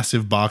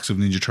massive box of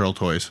Ninja Turtle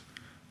toys,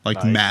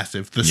 like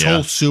massive. This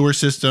whole sewer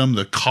system,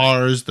 the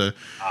cars, the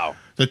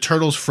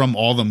turtles from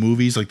all the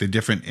movies, like the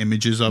different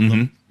images of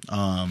them,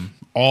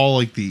 all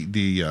like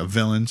the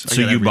villains.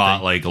 So you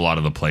bought like a lot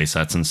of the play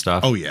sets and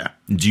stuff? Oh yeah.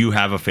 Do you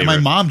have a And favorite? my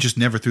mom just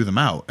never threw them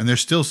out, and they're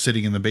still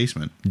sitting in the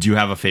basement. Do you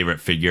have a favorite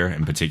figure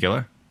in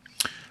particular?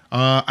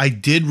 I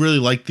did really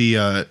like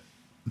the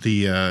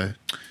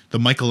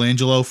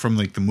Michelangelo from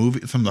like the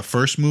movie, from the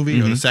first movie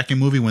or the second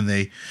movie,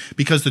 when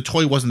because the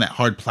toy wasn't that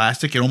hard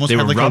plastic, it almost They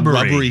had were like a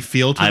rubbery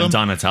feel to I them. have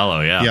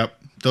Donatello, yeah.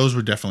 Yep, those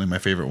were definitely my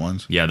favorite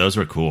ones. Yeah, those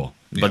were cool.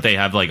 Yeah. But they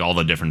have like all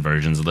the different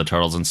versions of the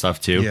turtles and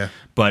stuff too. Yeah.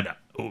 But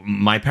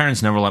my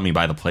parents never let me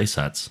buy the play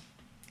sets.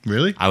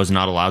 Really? I was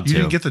not allowed You to.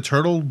 didn't get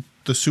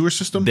the sewer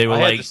system? They were I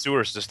had like the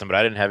sewer system, but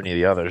I didn't have any of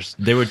the others.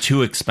 they were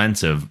too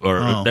expensive, or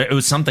it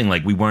was something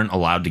like we weren't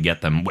allowed to get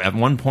them. At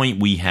one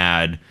point,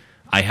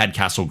 I had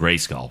Castle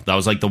Grayskull. That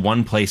was like the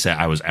one place that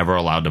I was ever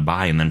allowed to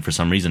buy, and then for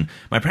some reason,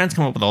 my parents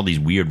come up with all these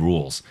weird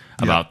rules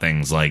about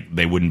things, like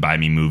they wouldn't buy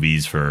me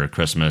movies for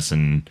Christmas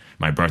and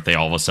my birthday.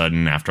 All of a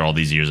sudden, after all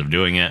these years of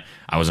doing it,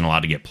 I wasn't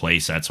allowed to get play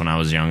sets when I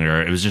was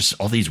younger. It was just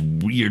all these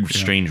weird,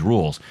 strange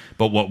rules.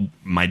 But what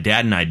my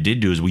dad and I did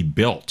do is we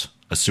built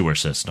a sewer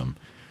system.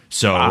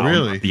 So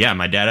really? Yeah,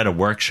 my dad had a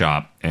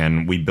workshop,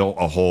 and we built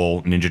a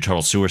whole Ninja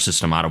Turtle sewer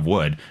system out of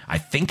wood. I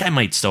think I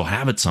might still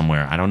have it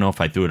somewhere. I don't know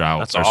if I threw it out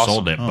That's or awesome.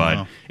 sold it,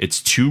 but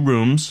it's 2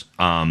 rooms.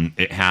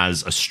 It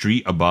has a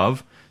street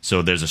above,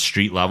 so there's a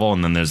street level,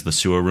 and then there's the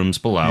sewer rooms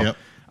below.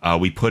 Yep.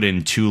 We put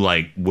in 2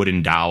 like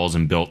wooden dowels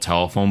and built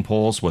telephone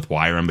poles with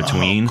wire in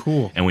between.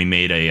 Cool. And we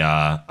made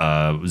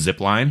a zip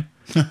line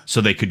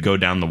so they could go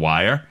down the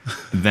wire.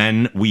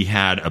 Then we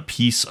had a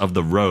piece of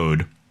the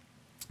road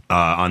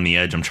on the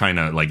edge. I'm trying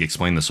to like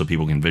explain this so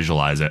people can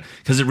visualize it,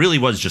 because it really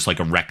was just like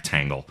a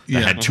rectangle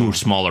that had 2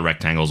 smaller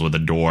rectangles with a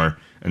door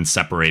and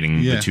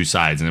separating the 2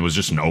 sides, and it was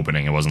just an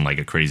opening. It wasn't like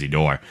a crazy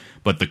door.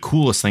 But the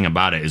coolest thing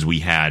about it is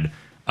we had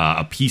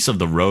a piece of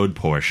the road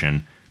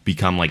portion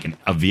become like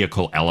a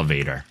vehicle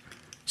elevator.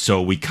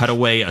 So we cut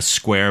away a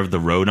square of the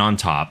road on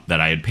top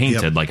that I had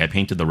painted, like I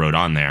painted the road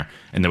on there,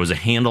 and there was a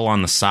handle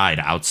on the side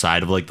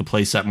outside of like the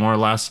playset more or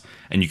less,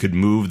 and you could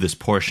move this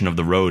portion of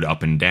the road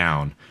up and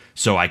down.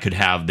 So I could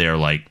have their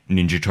like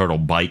Ninja Turtle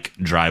bike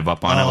drive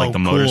up on it, like the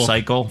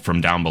motorcycle from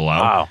down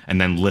below,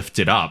 and then lift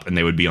it up, and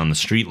they would be on the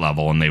street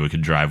level, and they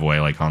could drive away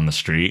like on the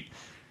street.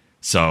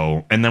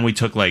 So, and then we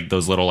took like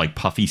those little like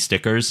puffy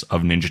stickers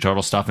of Ninja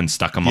Turtle stuff and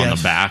stuck them on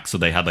the back, so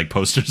they had like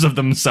posters of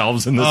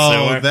themselves in the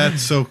sewer. Oh,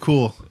 that's so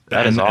cool.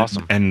 That is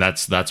awesome. And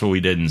that's what we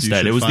did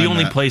instead. It was the find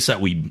only that. place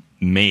that we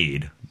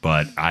made,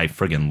 but I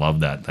friggin'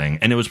 loved that thing.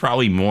 And it was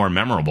probably more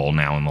memorable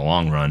now in the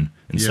long run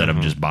instead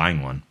of just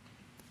buying one.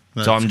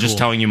 So I'm just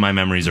telling you my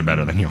memories are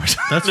better than yours.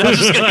 That's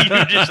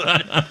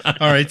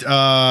what All right.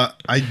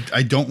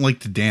 I don't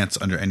like to dance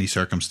under any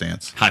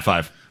circumstance. High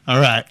five. All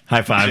right.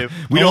 High five.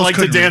 We don't like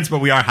to dance, but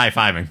we are high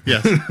fiving.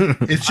 Yes.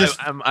 It's just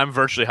I'm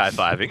virtually high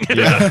fiving.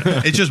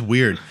 it's just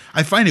weird.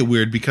 I find it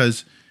weird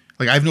because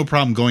like I have no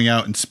problem going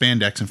out in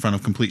spandex in front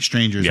of complete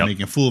strangers and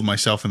making a fool of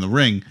myself in the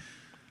ring,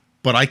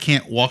 but I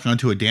can't walk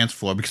onto a dance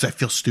floor because I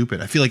feel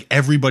stupid. I feel like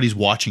everybody's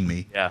watching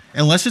me. Yeah.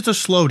 Unless it's a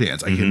slow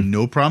dance. I have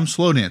no problem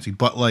slow dancing,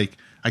 but like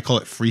I call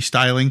it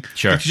freestyling.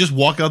 Sure. Like to just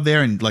walk out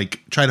there and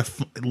like try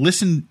to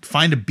listen,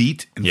 find a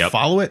beat and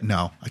follow it.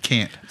 No, I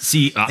can't.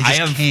 See, I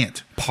just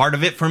can't. Part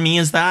of it for me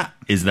is that,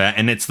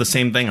 and it's the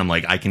same thing. I'm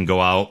like, I can go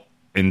out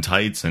in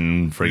tights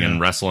and friggin'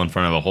 wrestle in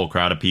front of a whole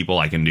crowd of people.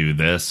 I can do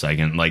this. I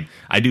can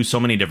I do so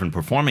many different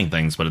performing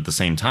things, but at the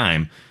same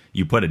time,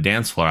 you put a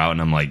dance floor out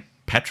and I'm like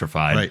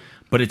petrified. Right.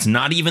 But it's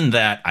not even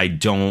that I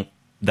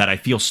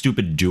feel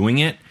stupid doing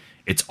it.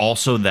 It's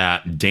also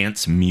that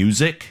dance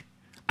music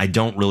I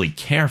don't really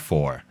care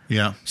for.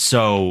 Yeah.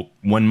 So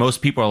when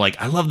most people are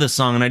like, I love this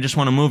song and I just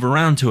want to move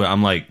around to it,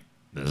 I'm like,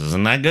 this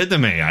isn't that good to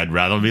me. I'd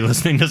rather be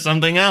listening to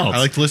something else. I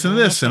like to listen to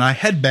this and I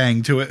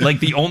headbang to it. Like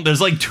there's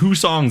like 2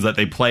 songs that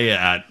they play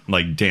at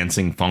like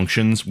dancing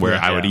functions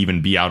where I would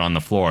even be out on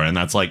the floor, and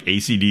that's like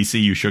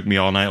AC/DC, You Shook Me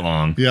All Night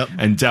Long,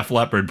 and Def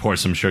Leppard, Pour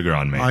Some Sugar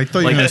on Me. I thought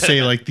you were going to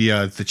say like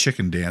the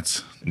chicken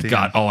dance. Damn.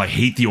 God, I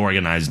hate the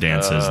organized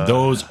dances.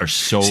 Those are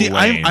so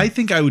lame. I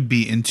think I would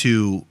be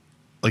into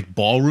like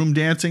ballroom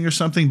dancing or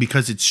something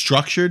because it's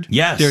structured.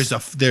 Yes.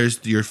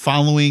 You're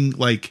following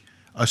like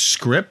a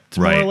script,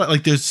 more or less.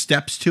 Like there's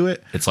steps to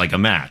it. It's like a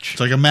match.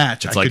 It's like a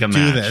match. It's I like could a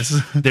do match.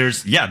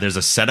 this. There's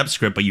a setup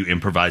script, but you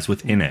improvise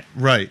within it.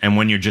 Right. And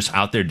when you're just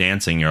out there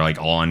dancing, you're like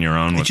all on your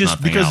own with It's just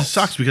nothing because else. it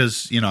sucks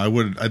because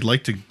I'd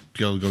like to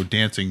go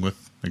dancing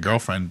with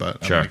girlfriend,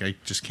 but Sure. I'm like, I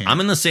just can't. I'm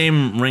in the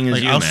same ring as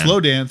like, you, I'll man. slow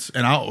dance,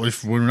 and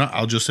if we're not,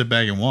 I'll just sit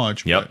back and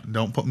watch. Yep. But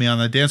don't put me on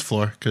that dance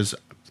floor because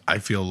I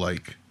feel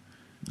like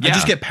I Yeah.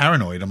 just get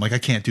paranoid. I'm like, I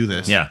can't do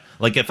this. Yeah,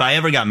 like if I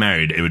ever got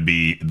married, it would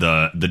be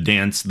the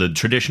dance, the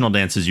traditional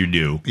dances you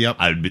do. Yep.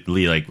 I'd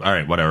be like, all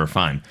right, whatever,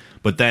 fine.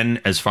 But then,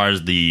 as far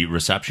as the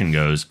reception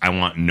goes, I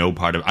want no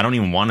part of. I don't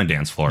even want a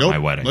dance floor Nope. at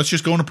my wedding. Let's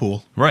just go in a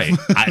pool. Right.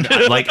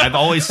 I've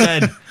always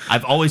said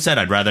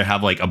I'd rather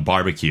have like a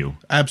barbecue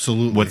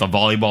Absolutely. with a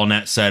volleyball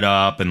net set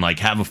up and like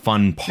have a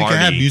fun you party. can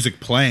have music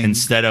playing.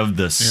 instead of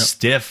the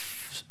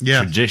stiff,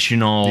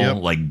 traditional, Yep.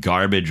 like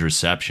garbage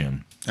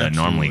reception that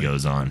normally Absolutely.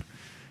 goes on.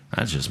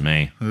 That's just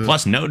me.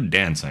 Plus, no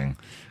dancing.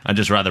 I'd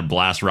just rather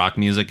blast rock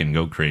music and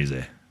go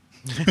crazy.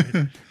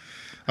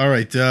 All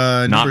right.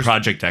 Not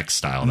Project X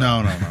style.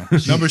 Though. No.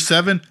 Number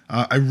 7,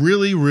 I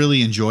really,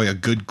 really enjoy a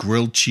good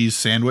grilled cheese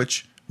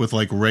sandwich with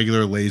like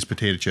regular Lay's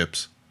potato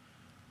chips.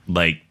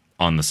 Like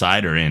on the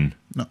side or in.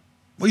 No,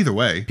 well, either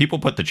way. People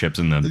put the chips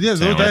in the Yeah,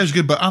 sandwich. that is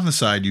good, but on the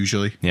side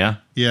usually. Yeah,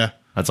 Yeah,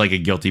 that's like a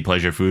guilty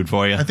pleasure food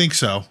for you. I think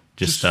so.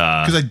 Just,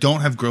 because I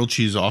don't have grilled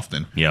cheese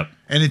often. Yep.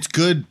 And it's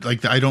good.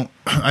 Like I don't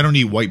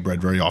eat white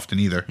bread very often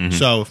either. Mm-hmm.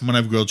 So when I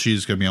have grilled cheese,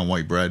 it's gonna be on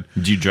white bread.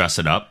 Do you dress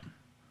it up?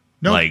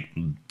 No, Like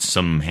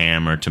some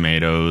ham or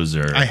tomatoes,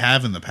 or I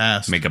have in the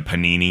past. make a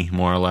panini,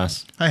 more or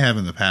less. I have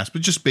in the past,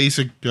 but just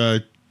basic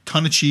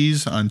ton of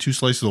cheese on 2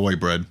 slices of white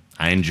bread.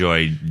 I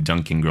enjoy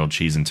dunking grilled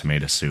cheese in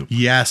tomato soup.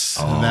 Yes,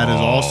 that is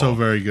also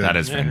very good. That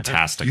is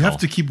fantastic. You have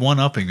to keep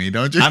one-upping me,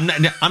 don't you?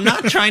 I'm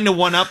not trying to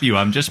one up you.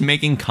 I'm just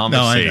making No,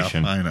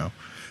 conversation. I know.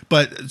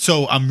 But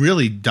so I'm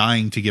really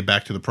dying to get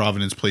back to the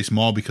Providence Place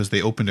Mall because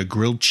they opened a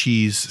grilled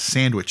cheese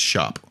sandwich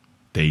shop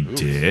They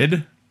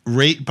did.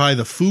 right by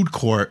the food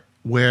court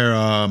where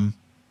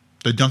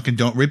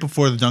the right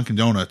before the Dunkin'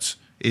 Donuts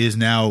is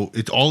now.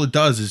 It's all it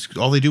does is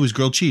all they do is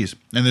grilled cheese,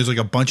 and there's like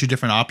a bunch of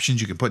different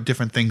options. You can put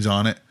different things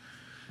on it.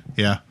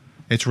 Yeah,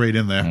 it's right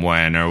in there,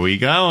 When are we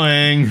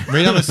going?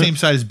 right on the same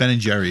side as Ben and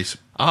Jerry's.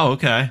 Oh,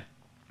 okay.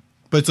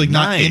 But it's like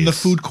not in the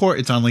Nice. food court.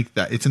 It's on like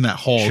that. It's in that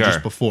hall Sure.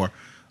 just before.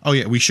 Oh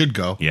yeah, we should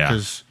go. Yeah.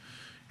 because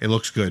it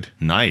looks good.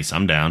 Nice.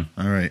 I'm down.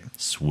 All right,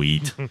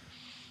 Sweet.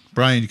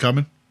 Brian, you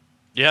coming?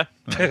 Yeah.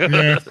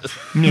 Yeah.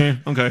 Yeah.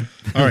 Okay.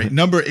 All right,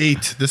 number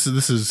 8. This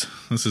is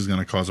going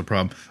to cause a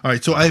problem. All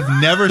right, so I've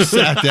never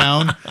sat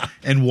down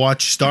and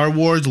watched Star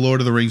Wars,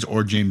 Lord of the Rings,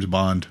 or James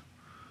Bond.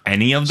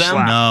 Any of them?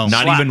 Slap, No.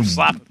 Not slap, even.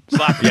 slap,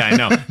 slap. Yeah, I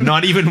know.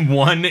 Not even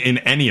one in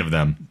any of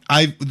them.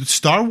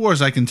 Star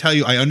Wars, I can tell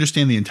you, I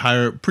understand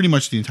pretty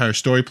much the entire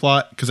story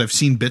plot because I've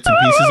seen bits and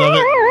pieces of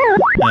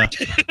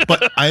it. Yeah.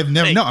 But I have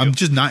never. No, I'm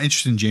just not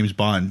interested in James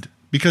Bond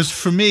because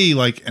for me,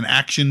 like an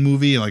action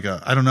movie, like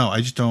I don't know, I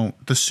just don't.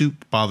 The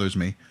suit bothers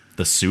me.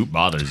 The suit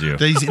bothers you.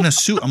 That he's in a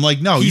suit. I'm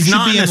like, no, He's you should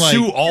not be in a like,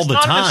 suit all the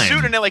Not time. in a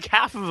suit, and then like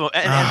half of them.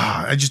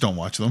 I just don't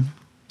watch them.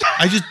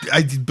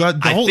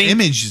 But the I whole think-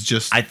 image is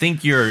just. I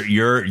think your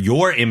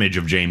image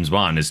of James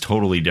Bond is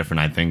totally different.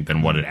 I think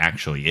than what it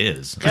actually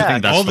is. I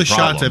think that's all the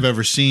problem. shots I've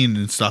ever seen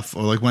and stuff,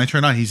 or like when I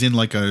turn on, he's in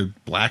like a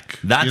black.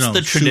 That's the suit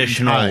and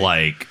traditional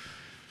tie.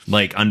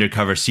 like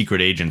undercover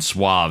secret agent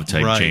suave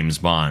type Right. James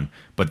Bond.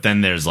 But then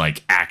there's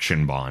like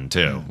action Bond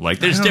too. Like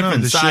there's I don't know,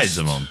 different there's sides just-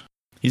 of him.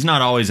 He's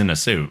not always in a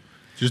suit.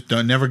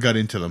 Never got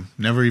into them.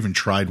 Never even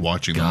tried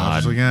watching them. I God,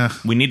 was like, yeah,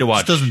 we need to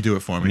watch. This doesn't do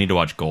it for me. We need to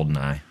watch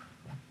Goldeneye.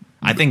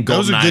 I think That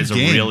was a Goldeneye good is a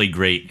game. really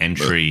great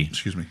entry.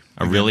 Excuse me.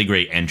 A really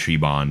great entry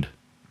Bond.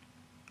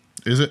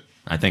 Is it?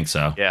 I think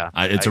so. Yeah,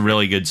 It's a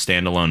really good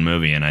standalone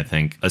movie, and I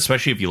think,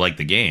 especially if you like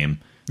the game,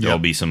 there'll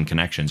Yep. be some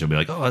connections. You'll be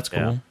like, "Oh, that's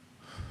cool."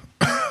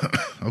 Yeah.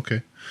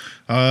 Okay.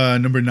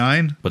 Number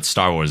 9. But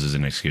Star Wars is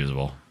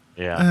inexcusable.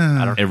 Yeah,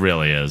 I don't. It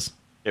really is.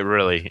 It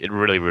really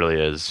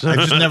is. I've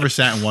just never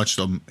sat and watched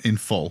them in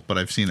full, but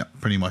I've seen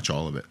pretty much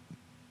all of it.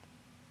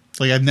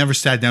 Like I've never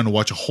sat down to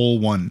watch a whole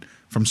one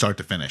from start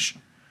to finish.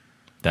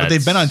 But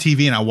they've been on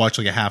TV, and I watch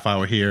like a half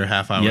hour here,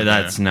 half hour Yeah,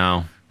 there. that's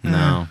no,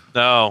 No.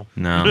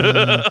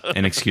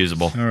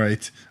 inexcusable. All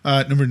right.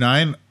 Number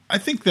 9. I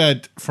think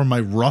that for my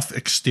rough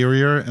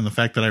exterior and the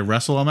fact that I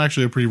wrestle, I'm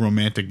actually a pretty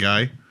romantic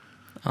guy.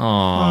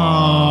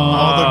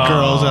 All the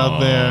girls out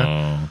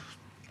there.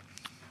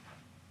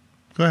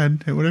 Go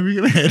ahead. Hit whatever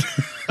you're going to hit.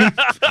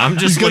 I'm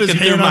just He's got his looking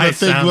through hand on my the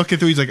thing, sound. looking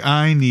through. He's like,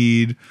 I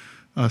need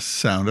a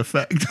sound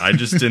effect. I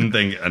just didn't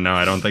think. No,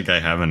 I don't think I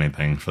have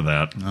anything for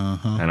that.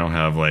 I don't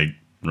have like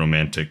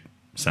romantic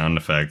sound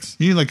effects.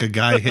 You need like a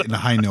guy hitting a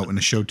high note in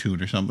a show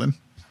tune or something.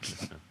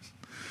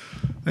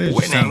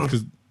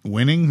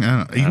 Winning?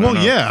 I don't know.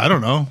 know. Yeah, I don't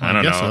know. I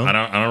don't know. guess so. I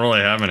don't really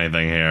have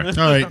anything here.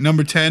 All right,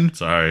 number 10.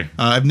 Sorry.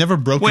 I've never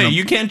broken Wait, up.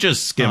 you can't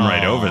just skim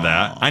right over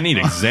that. I need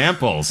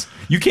examples.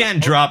 You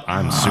can't drop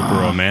 "I'm super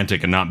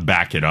romantic" and not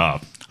back it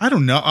up. I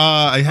don't know.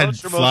 I had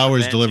What's your most flowers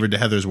romantic? delivered to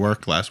Heather's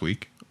work last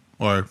week.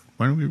 Or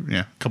when did we?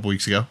 Yeah, a couple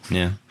weeks ago.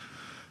 Yeah,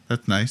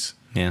 That's nice.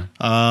 yeah.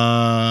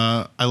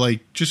 I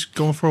like just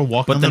going for a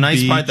walk on But the the nice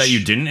beach. part that you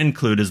didn't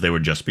include is they were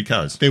just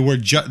because. They were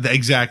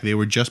exactly. They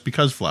were just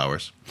because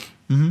flowers.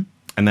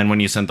 And And then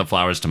when you sent the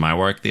flowers to my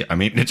work,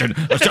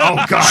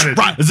 oh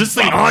God, is this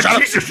thing on?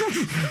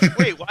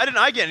 Wait, why didn't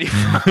I get any?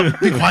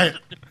 Be quiet.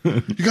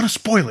 You're gonna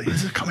spoil it.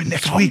 This is coming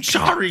next week.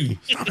 Sorry.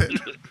 Stop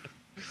it.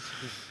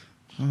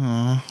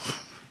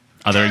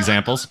 Other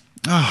examples?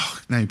 Oh,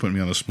 now you're putting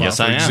me on the spot. Yes,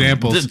 for I am.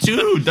 examples.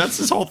 Dude, that's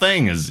this whole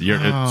thing is your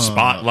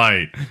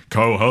spotlight,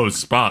 co-host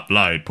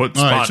spotlight, put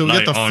All spotlight right, so we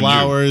got the on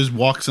flowers, you.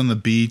 walks on the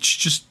beach,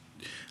 just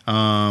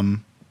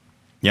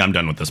Yeah, I'm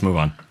done with this. Move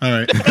on. all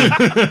right.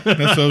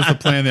 That was the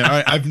plan there. All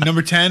right, I've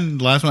number 10,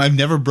 last one. I've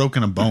never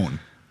broken a bone.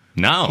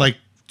 No. Like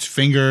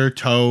finger,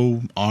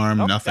 toe, arm,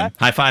 nothing.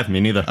 High five, me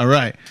neither. All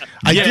right.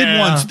 I Yeah. did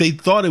once. They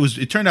thought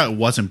it turned out it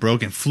wasn't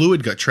broken.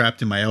 Fluid got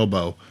trapped in my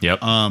elbow. Yep.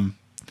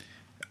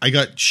 I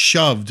got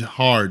shoved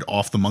hard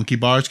off the monkey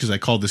bars because I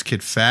called this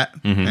kid fat,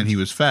 and he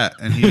was fat,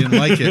 and he didn't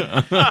like it.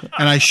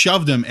 And I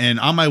shoved him, and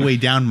on my way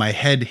down, my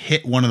head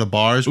hit one of the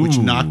bars, which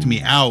knocked me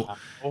out,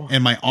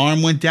 and my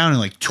arm went down and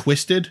like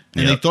twisted,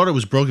 and they thought it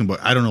was broken, but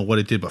I don't know what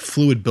it did, but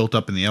fluid built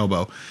up in the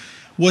elbow.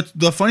 What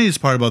the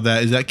funniest part about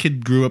that is that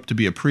kid grew up to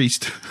be a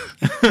priest.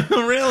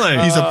 Really?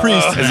 He's a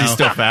priest. Is he now.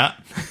 still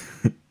fat?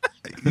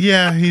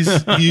 Yeah, he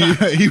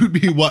would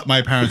be what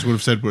my parents would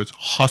have said was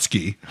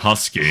husky.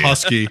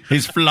 Husky.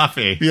 He's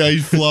fluffy. Yeah,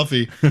 he's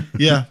fluffy.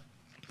 Yeah.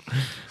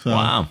 So,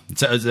 Wow.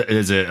 So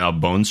is it a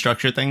bone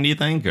structure thing, do you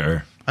think?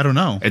 Or I don't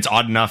know. it's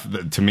odd enough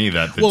to me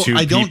that the two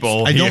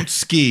people... I don't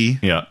ski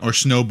Yeah. or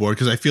snowboard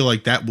because I feel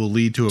like that will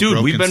lead to a Dude,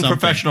 broken we've been something.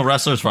 professional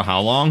wrestlers for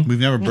how long? We've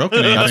never broken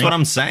anything. That's what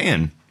I'm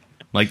saying.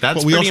 Like, that's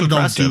But we pretty also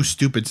impressive. don't do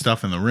stupid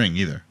stuff in the ring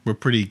either. We're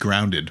pretty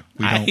grounded.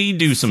 We I don't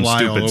do some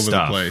fly all stupid over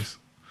stuff. the place.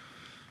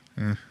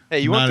 Hey,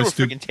 you Not went as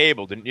through a freaking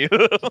table, didn't you?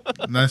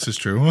 This is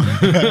true.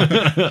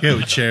 Yeah,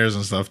 with chairs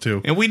and stuff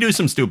too. And we do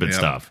some stupid Yeah.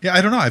 stuff. Yeah,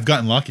 I don't know. I've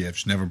gotten lucky. I've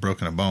just never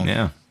broken a bone.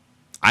 Yeah.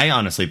 I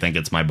honestly think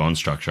it's my bone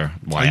structure.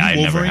 Why Are you I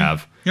never Wolverine?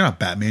 have. You're not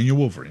Batman. You're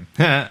Wolverine.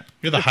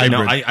 You're the hybrid.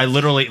 No, I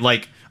literally,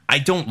 like, I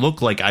don't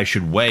look like I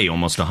should weigh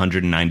almost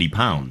 190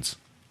 pounds.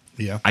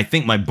 Yeah. I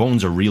think my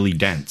bones are really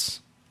dense.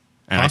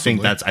 And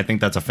Possibly. I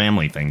think that's a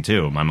family thing,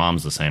 too. My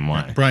mom's the same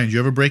way. Brian, do you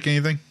ever break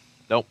anything?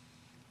 Nope.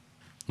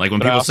 Like, when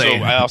But people say...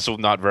 I also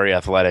not very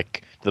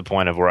athletic to the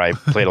point of where I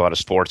played a lot of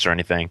sports or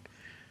anything.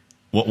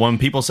 When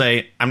people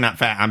say, I'm not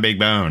fat, I'm big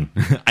bone,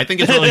 I think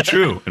it's really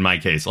true in my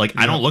case. Like,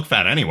 I don't look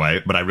fat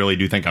anyway, but I really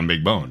do think I'm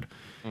big boned.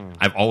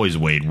 I've always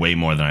weighed way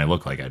more than I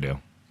look like I do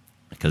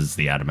because it's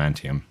the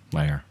adamantium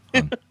layer.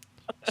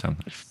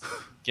 Something.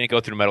 Can't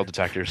go through metal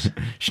detectors.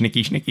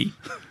 Schnicky.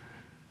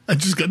 I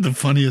just got the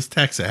funniest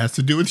text. It has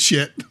to do with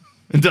shit.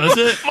 Does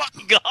it? Oh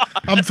my God.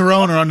 I'm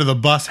throwing her under the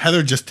bus.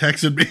 Heather just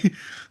texted me.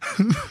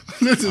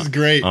 This is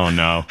great. Oh,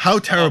 no. How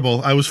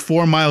terrible. I was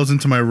 4 miles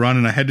into my run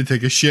and I had to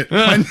take a shit.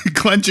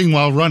 Clenching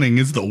while running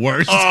is the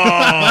worst.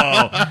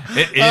 Oh,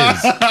 it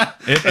is.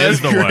 It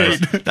is the great.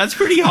 worst. That's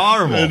pretty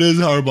horrible. It is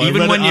horrible.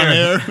 Even I read when it on you're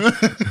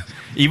air.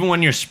 even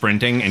when you're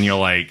sprinting and you're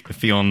like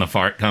feeling the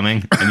fart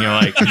coming and you're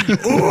like,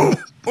 ooh,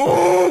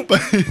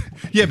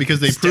 Yeah, because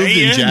they Stay proved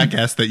in in.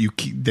 Jackass that you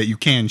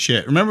can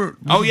shit. Remember?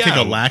 Oh, you yeah. take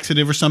a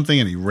laxative or something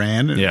and he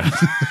ran. yeah,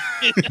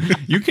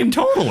 you can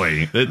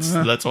totally.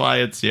 That's why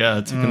it's a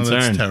Oh, concern.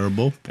 that's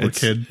terrible. Poor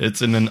kid.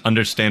 It's an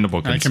understandable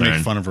I concern. can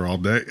make fun of her all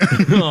day.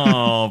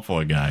 Oh,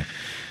 poor guy.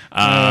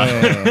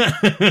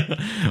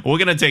 We're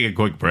gonna take a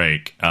quick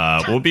break.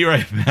 We'll be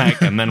right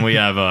back, and then we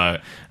have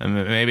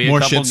maybe More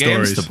a couple shit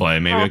games stories. to play.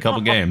 Maybe a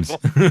couple games.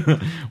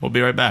 We'll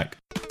be right back.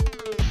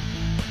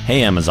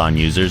 Hey, Amazon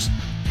users.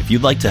 If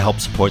you'd like to help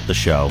support the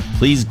show,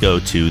 please go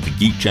to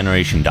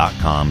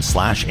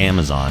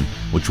thegeekgeneration.com/Amazon,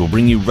 which will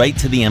bring you right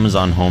to the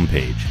Amazon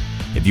homepage.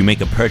 If you make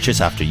a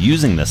purchase after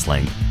using this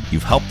link,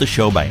 you've helped the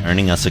show by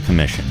earning us a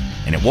commission,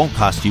 and it won't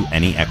cost you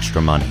any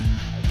extra money.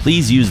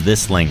 Please use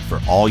this link for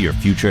all your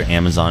future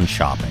Amazon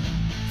shopping.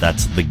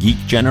 That's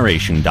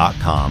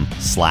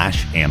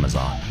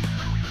thegeekgeneration.com/Amazon.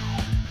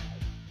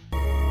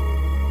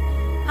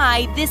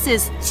 Hi, this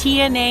is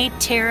TNA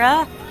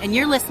Tara, and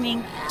you're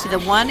listening to the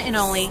one and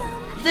only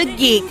The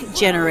Geek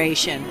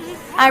Generation.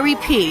 I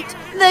repeat,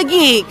 The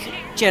Geek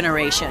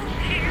Generation.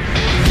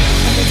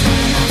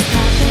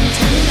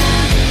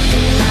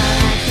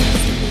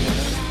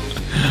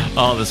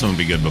 Oh, this one would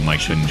be good, but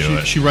Mike shouldn't do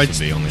it. She writes. This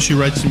would be only- She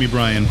writes to me,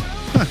 Brian.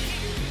 "Huh,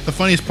 the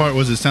funniest part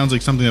was it sounds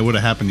like something that would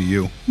have happened to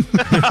you."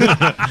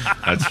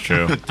 That's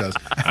true. It does.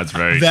 That's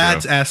very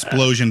That's true.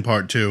 Explosion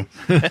Part 2.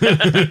 But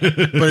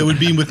it would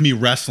be with me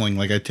wrestling.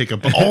 Like I'd take a.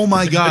 Oh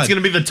my god, It's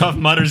gonna be the tough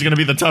mutter's gonna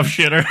be the tough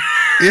shitter.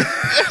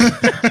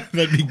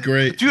 that'd be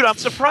great. Dude, I'm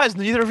surprised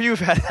neither of you have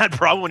had that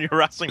problem when you're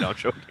wrestling. No, I'm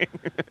joking.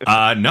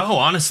 No,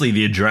 honestly,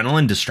 the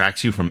adrenaline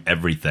distracts you from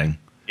everything.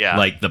 Yeah.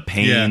 Like the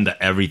pain, Yeah.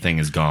 the everything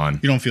is gone.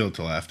 You don't feel it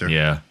till after.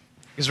 Yeah.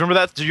 Because remember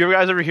that? Did you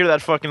guys ever hear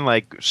that fucking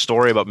like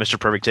story about Mr.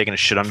 Perfect taking a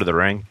shit under the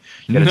ring?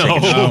 He had to take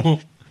a shit- No.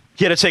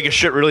 He had to take a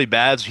shit really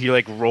bad, so he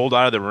like rolled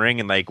out of the ring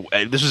and like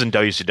this was in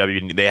WCW.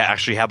 And they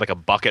actually had like a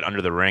bucket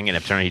under the ring, and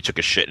apparently he took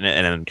a shit in it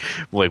and then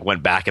like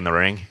went back in the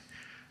ring.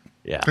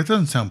 Yeah, That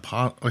doesn't sound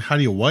like how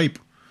do you wipe?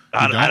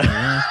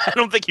 I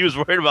don't think he was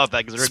worried about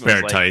that. Because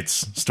spare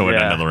tights stored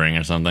under the ring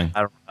or something.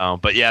 I don't know.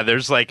 But yeah,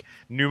 there's like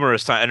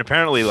numerous times. And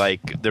apparently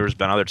like there's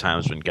been other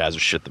times when guys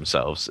have shit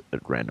themselves at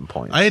random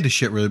points. I had to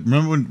shit really.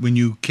 Remember when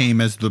you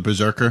came as the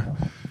Berserker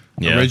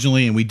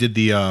originally and we did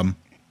the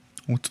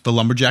what's the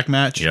lumberjack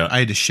match? Yeah. I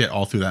had to shit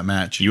all through that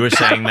match. You were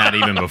saying that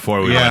even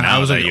before we went out. I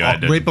was like, you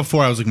had to, right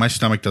before I was like, my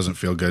stomach doesn't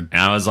feel good.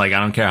 And I was like, I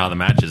don't care how the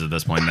match is at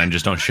this point, then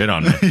just don't shit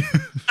on me.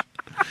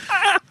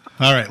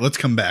 All right, let's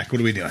come back. What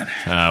are we doing?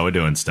 We're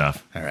doing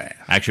stuff. All right.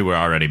 Actually, we're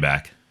already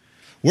back.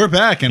 We're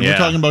back, and we're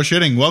talking about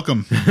shitting.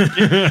 Welcome.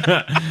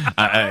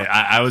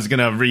 I was going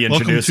to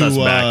reintroduce us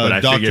back, but I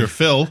Dr. figured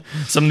Phil.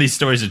 Some of these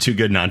stories are too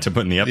good not to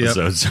put in the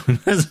episode, so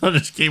I'll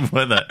just keep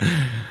with it.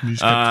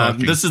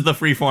 This is the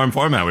free-form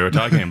format we were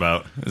talking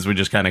about, as we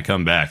just kind of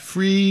come back.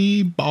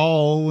 Free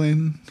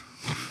balling.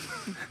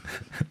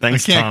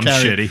 Thanks, Tom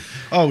Shitty.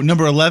 Oh,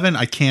 number 11,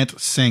 I can't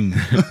sing.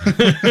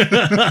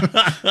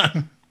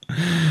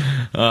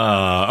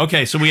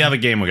 Okay, so we have a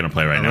game we're going to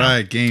play right now. All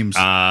right, games.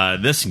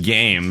 This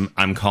game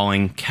I'm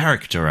calling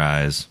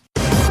Characterize.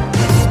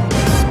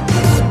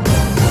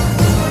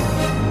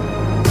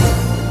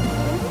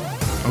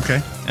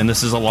 Okay. And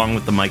this is along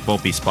with the Mike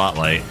Volpe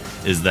Spotlight,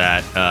 is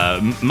that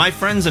my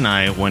friends and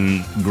I,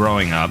 when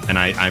growing up, and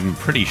I'm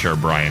pretty sure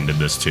Brian did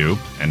this too,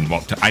 and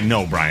well, I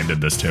know Brian did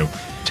this too,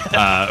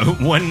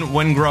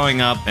 when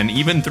growing up, and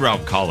even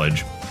throughout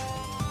college,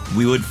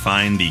 we would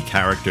find the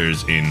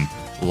characters in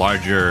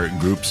larger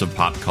groups of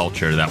pop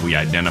culture that we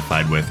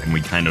identified with, and we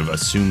kind of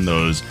assume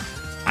those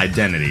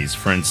identities.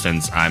 For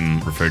instance, I'm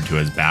referred to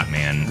as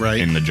Batman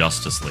in the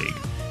Justice League.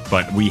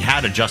 But we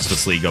had a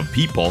Justice League of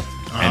people,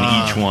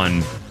 and each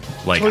one,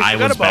 like, I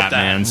was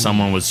Batman,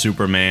 someone was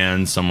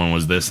Superman, someone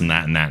was this and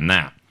that and that and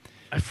that.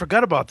 I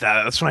forgot about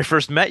that. That's when I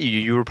first met you.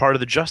 You were part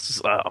of the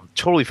Justice...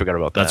 totally forgot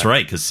about that. That's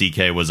right, because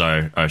CK was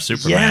our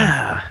Superman.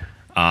 Yeah.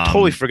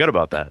 Totally forgot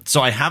about that.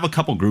 So I have a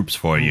couple groups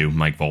for you,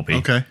 Mike Volpe.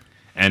 Okay.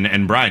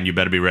 And Brian, you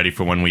better be ready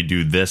for when we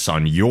do this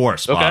on your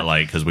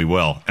spotlight, because we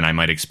will, and I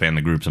might expand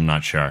the groups. I'm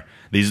not sure.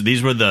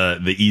 These were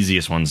the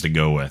easiest ones to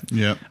go with.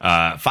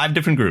 Yeah. 5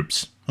 different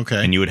groups.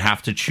 Okay. And you would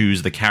have to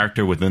choose the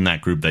character within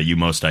that group that you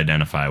most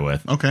identify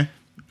with. Okay.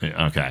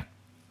 Okay.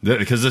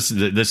 Because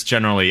this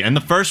generally, and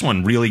the first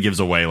one really gives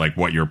away like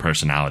what your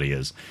personality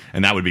is,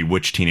 and that would be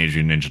which Teenage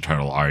Mutant Ninja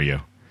Turtle are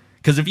you?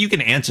 Because if you can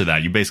answer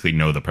that, you basically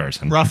know the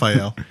person.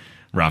 Raphael.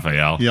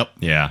 Raphael. Yep.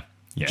 Yeah.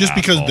 Just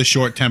because of the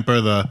short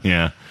temper, the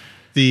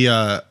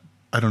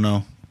I don't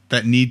know,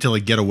 that need to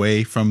like get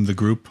away from the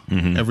group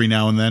every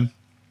now and then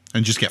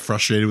and just get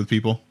frustrated with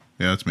people.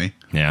 Yeah, that's me.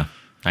 Yeah,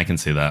 I can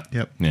see that.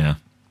 Yep. Yeah.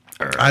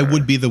 I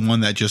would be the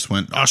one that just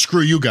went, oh,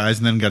 screw you guys,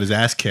 and then got his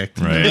ass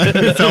kicked. Right.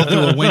 Fell through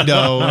a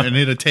window and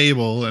hit a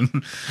table.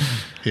 And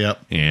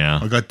yep. Yeah.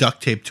 I got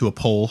duct taped to a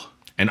pole.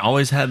 And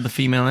always had the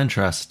female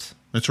interest.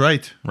 That's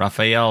right.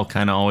 Raphael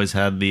kind of always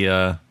had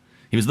the,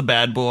 he was the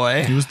bad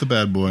boy. He was the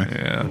bad boy.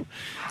 Yeah.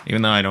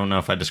 Even though I don't know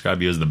if I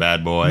describe you as the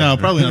bad boy. No,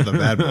 probably not the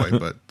bad boy,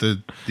 but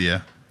the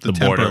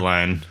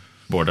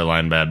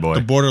borderline bad boy.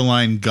 The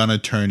borderline gonna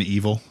turn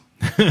evil.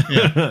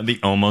 Yeah. The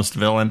almost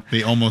villain.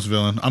 The almost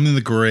villain. I'm in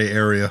the gray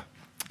area.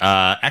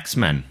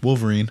 X-Men.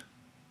 Wolverine.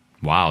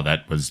 Wow,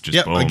 that was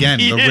just boom. Again,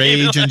 the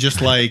rage and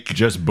just like...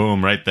 Just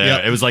boom right there.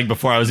 Yep. It was like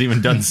before I was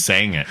even done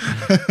saying it.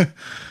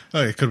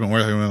 Oh, it could have been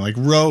worse. I went like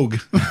Rogue.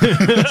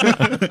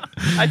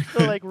 I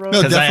feel like Rogue.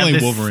 No, definitely I have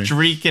this Wolverine.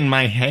 Streak in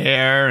my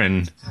hair,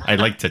 and I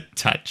like to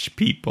touch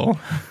people.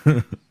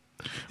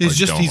 It's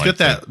just he's got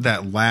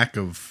that lack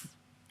of.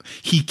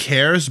 He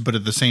cares, but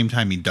at the same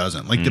time he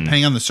doesn't. Like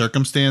depending on the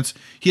circumstance,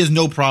 he has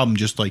no problem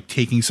just like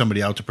taking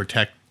somebody out to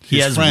protect. He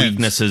has friends.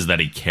 weaknesses that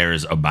he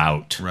cares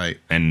about, right?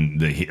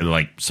 And he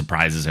like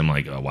surprises him,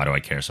 like, oh, why do I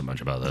care so much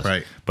about this?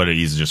 Right. But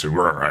he's just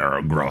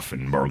gruff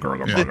and burger.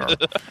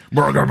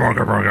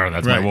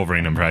 That's my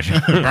Wolverine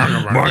impression. Burger.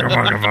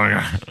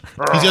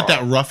 He's got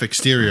that rough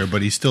exterior,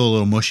 but he's still a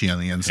little mushy on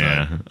the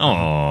inside. Yeah.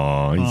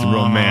 Oh, he's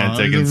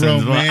romantic. He's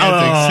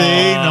romantic.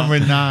 See, number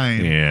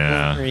 9.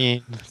 Yeah.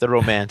 Wolverine, the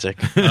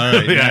romantic. All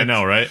right. Yeah, I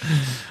know, right?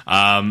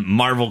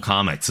 Marvel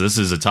Comics. This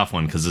is a tough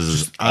one because this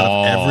is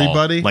all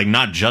everybody. Like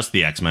not just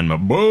the X-Men, but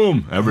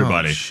boom,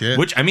 everybody. Oh, shit.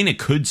 Which I mean, it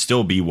could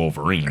still be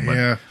Wolverine,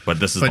 but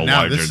this is the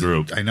larger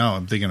group. I know.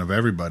 I'm thinking of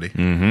everybody.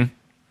 Mm-hmm.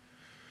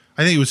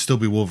 I think it would still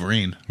be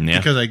Wolverine. Yeah.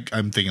 Because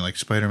I'm thinking like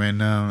Spider-Man.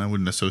 No, I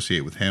wouldn't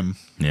associate with him.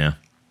 Yeah.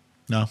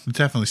 No, it's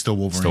definitely still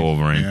Wolverine. Still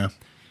Wolverine. Yeah.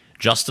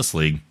 Justice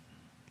League.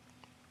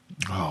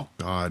 Oh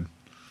God.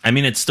 I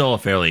mean, it's still a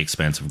fairly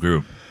expansive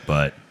group,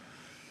 but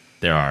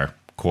there are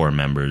core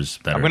members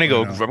that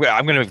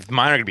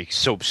mine are gonna be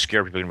so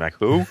obscure. People are gonna be like,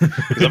 who?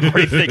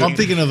 I'm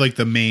thinking of like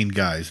the main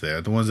guys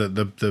there, the ones that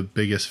the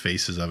biggest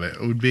faces of it.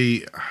 It would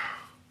be.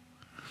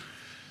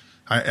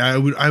 I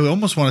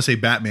almost want to say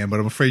Batman, but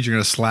I'm afraid you're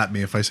going to slap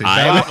me if I say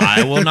Batman.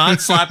 I will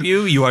not slap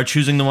you. You are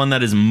choosing the one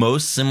that is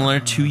most similar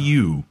to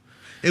you.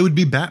 It would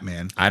be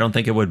Batman. I don't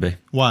think it would be.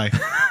 Why?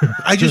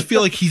 I just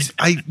feel like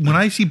when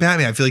I see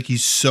Batman, I feel like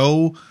he's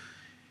so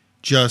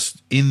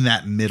just in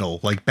that middle.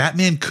 Like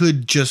Batman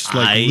could just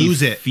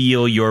lose it. I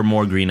feel you're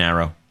more Green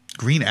Arrow.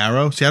 Green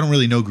Arrow? See, I don't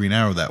really know Green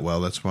Arrow that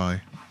well. That's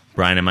why.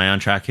 Brian, am I on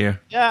track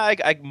here? Yeah,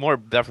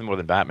 definitely more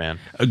than Batman.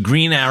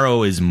 Green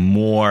Arrow is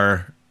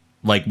more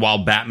like, while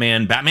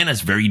Batman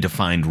has very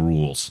defined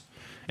rules.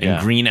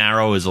 And Green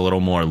Arrow is a little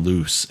more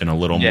loose and a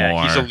little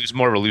more. He's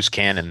more of a loose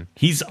cannon.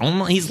 He's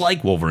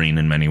like Wolverine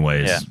in many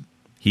ways. Yeah.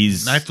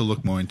 I have to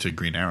look more into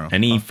Green Arrow.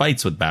 And he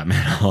fights with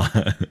Batman a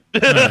lot.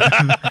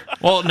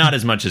 Well, not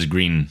as much as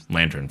Green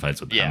Lantern fights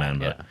with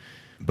Batman,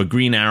 but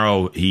Green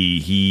Arrow,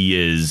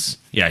 he's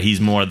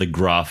more the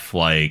gruff,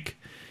 like,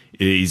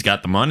 he's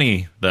got the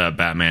money that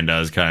Batman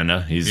does, kind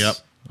of. He's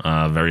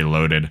very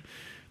loaded.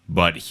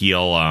 But he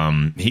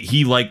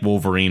like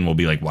Wolverine will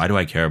be like, why do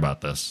I care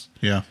about this?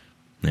 Yeah.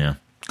 Yeah.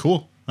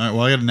 Cool. All right.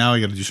 Well, I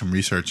got to do some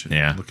research.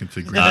 Yeah. Look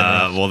into Green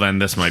Arrow. Well, then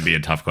this might be a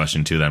tough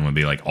question too. Then would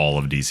be like all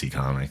of DC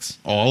Comics.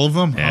 All of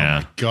them? Yeah.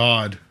 Oh my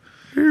God.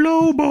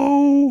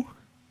 Lobo.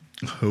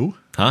 Who?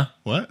 Huh?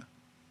 What?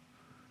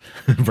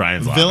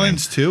 Brian's laughing.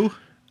 Villains too?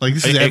 Like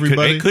this is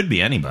everybody? It could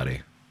be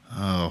anybody.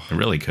 Oh. It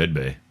really could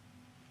be.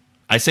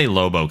 I say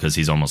Lobo because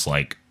he's almost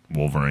like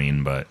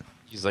Wolverine, but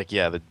He's like,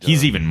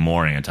 he's even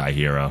more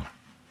anti-hero.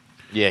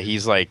 Yeah,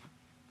 he's like,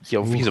 he's a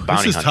bounty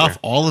hunter. This is tough.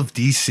 All of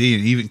DC,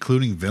 and even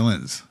including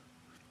villains.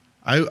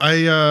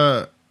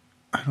 I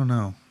don't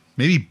know.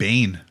 Maybe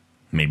Bane.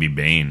 Maybe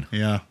Bane.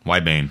 Yeah.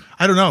 Why Bane?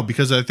 I don't know,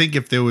 because I think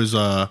if there was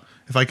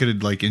if I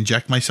could like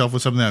inject myself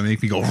with something that would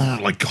make me go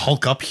like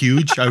Hulk up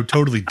huge, I would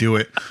totally do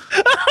it.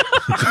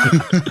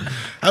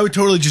 I would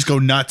totally just go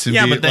nuts and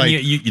be but then like,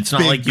 it's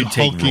not like you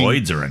take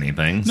roids or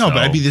anything. No, so. but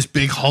I'd be this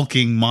big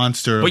hulking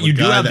monster. But you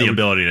do have the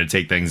ability to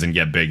take things and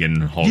get big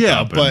and Hulk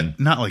yeah, up. But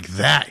not like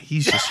that.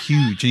 He's just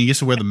huge, and he gets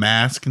to wear the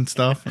mask and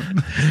stuff.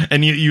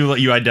 And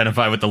you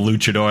identify with the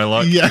luchador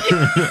look. Yeah.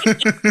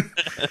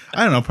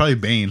 I don't know. Probably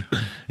Bane.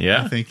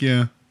 Yeah, I think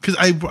because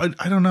I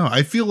don't know.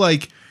 I feel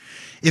like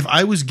if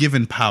I was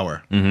given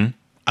power,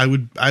 I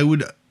would.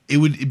 It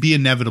would be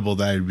inevitable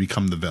that I would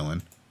become the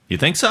villain. You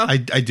think so? I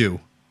do.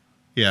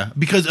 Yeah,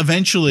 because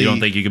eventually... You don't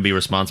think you could be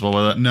responsible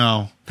with it?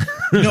 No.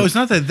 No, it's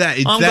not that.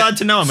 I'm glad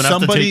to know. I'm going to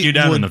have to take you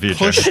down in the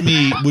future.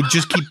 Would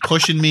just keep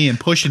pushing me and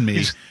pushing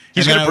me.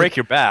 He's going to break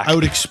your back. I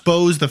would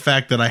expose the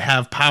fact that I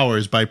have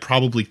powers by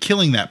probably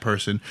killing that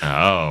person.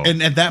 Oh.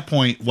 And at that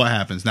point, what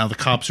happens? Now the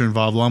cops are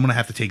involved. Well, I'm going to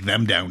have to take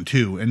them down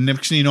too. And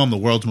next thing you know, I'm the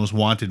world's most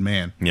wanted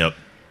man. Yep.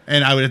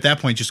 And I would at that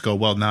point just go,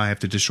 well, now I have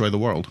to destroy the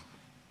world.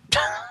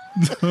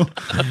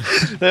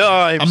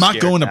 I'm not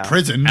going to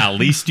prison. At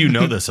least you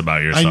know this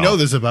about yourself. I know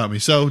this about me,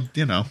 so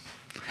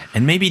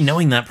And maybe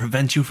knowing that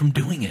prevents you from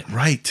doing it.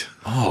 Right.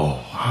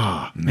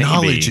 Maybe.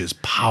 Knowledge is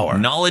power.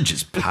 Knowledge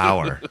is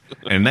power.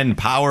 And then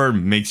power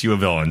makes you a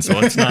villain, so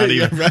it's not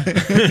even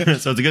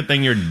so it's a good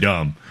thing you're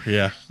dumb.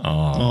 Yeah.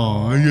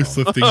 I just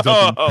lift things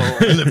up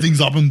and lift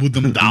things up and put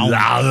them down.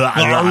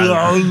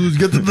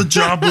 Get to the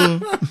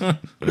chopper.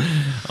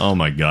 Oh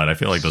my god, I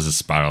feel like this is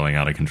spiraling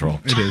out of control.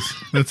 It is.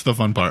 That's the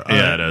fun part.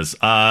 Yeah, it is.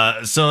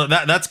 So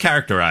that's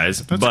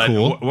characterized. That's but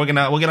cool. We're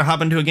gonna hop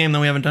into a game that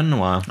we haven't done in a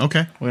while.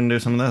 Okay. We're gonna do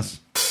some of this.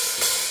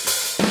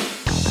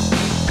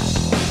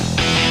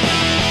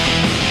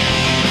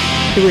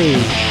 3,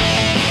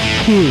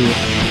 2,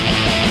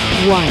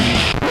 1.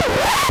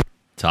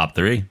 Top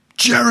 3.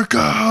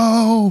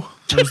 Jericho.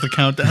 That was the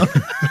countdown.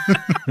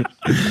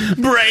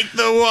 Break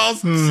the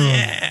walls.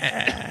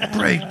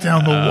 Break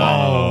down the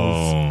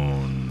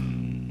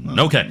walls.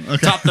 Okay.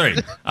 Top 3.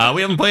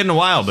 We haven't played in a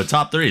while, but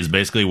top 3 is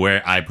basically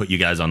where I put you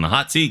guys on the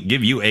hot seat,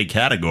 give you a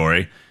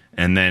category,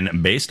 and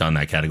then based on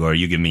that category,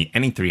 you give me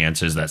any 3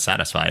 answers that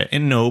satisfy it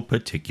in no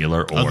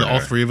particular order. Are all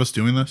 3 of us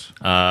doing this?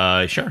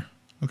 Sure.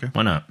 Okay.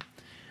 Why not?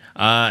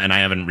 And I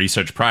haven't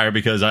researched prior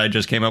because I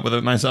just came up with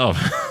it myself.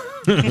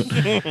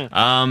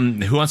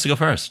 Who wants to go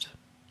first?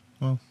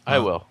 Well, I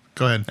will.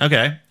 Go ahead.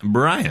 Okay,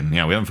 Brian.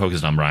 Yeah, we haven't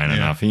focused on Brian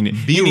enough. He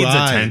needs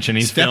attention.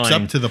 He's steps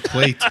feeling up to the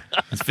plate.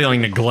 He's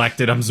feeling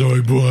neglected. I'm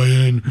sorry,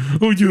 Brian.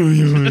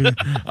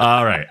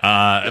 All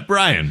right,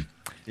 Brian.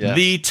 Yes.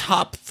 The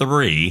top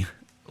 3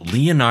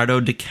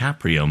 Leonardo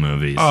DiCaprio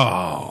movies.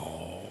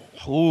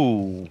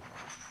 Ooh.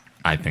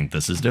 I think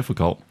this is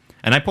difficult.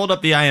 And I pulled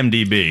up the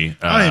IMDb.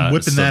 I am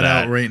whipping that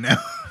out right now.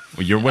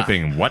 You're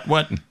whipping what?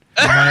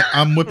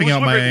 I'm whipping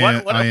out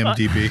my what?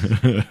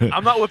 IMDb.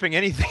 I'm not whipping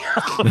anything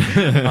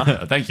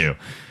out. Thank you.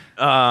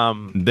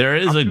 There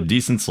is a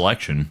decent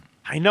selection.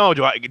 I know.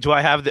 Do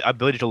I have the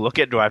ability to look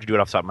at it? Do I have to do it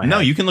off the top of my head? No,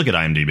 you can look at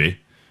IMDb.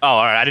 Oh,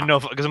 all right. I didn't know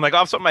because I'm like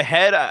off the top of my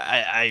head.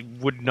 I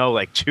would know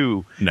like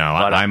 2. No,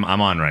 I'm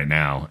on right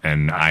now,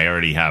 and I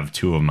already have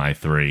 2 of my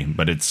 3,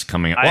 but it's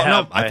coming.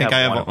 I think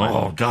I have.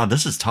 Oh God,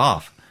 this is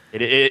tough.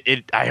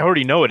 I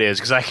already know it is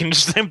because I can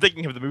just. I'm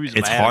thinking of the movies.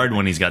 It's hard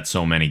when he's got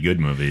so many good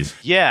movies.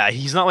 Yeah,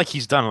 he's not like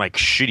he's done like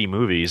shitty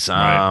movies.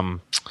 Right.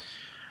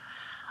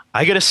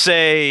 I gotta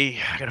say,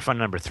 I gotta find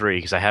number 3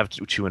 because I have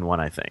 2 and 1.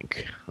 I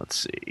think. Let's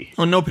see.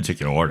 Oh, no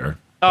particular order.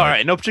 All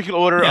right, no particular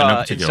order. Yeah, no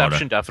particular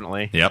Inception, order.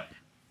 definitely. Yep.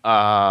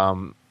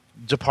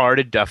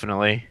 Departed,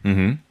 definitely.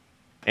 Mm-hmm.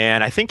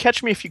 And I think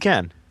Catch Me If You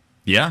Can.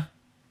 Yeah.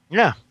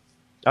 Yeah,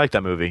 I like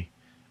that movie.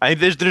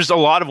 There's a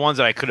lot of ones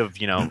that I could have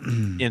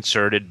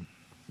inserted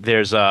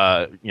there's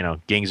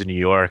Gangs of New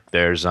York.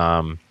 There's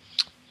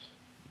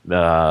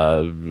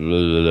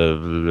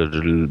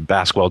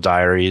Basketball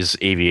Diaries,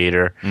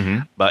 Aviator.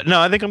 But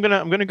no, I think I'm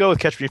gonna go with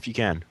Catch Me If You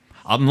Can.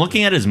 I'm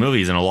looking at his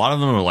movies, and a lot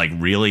of them are like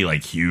really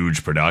like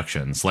huge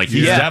productions. Like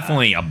he's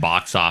definitely a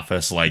box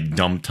office like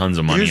dump tons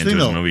of money into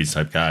his movies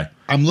type guy.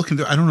 I'm looking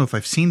through. I don't know if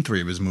I've seen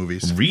 3 of his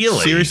movies.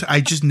 Really? Seriously,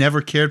 I just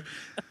never cared.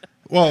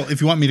 Well, if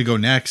you want me to go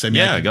next, I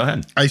mean, go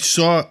ahead.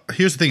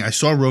 Here's the thing. I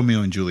saw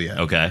Romeo and Juliet.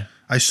 Okay.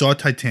 I saw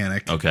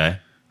Titanic. Okay.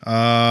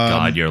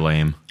 God, you're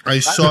lame. I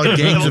saw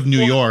Gangs of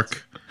New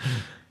York.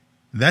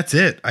 That's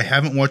it. I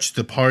haven't watched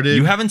Departed.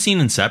 You haven't seen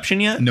Inception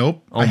yet?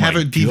 Nope. Oh I have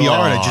it DVR'd.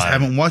 I just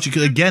haven't watched it.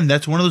 'Cause again,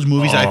 that's one of those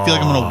movies that I feel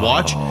like I'm going to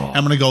watch. And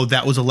I'm going to go,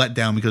 that was a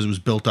letdown because it was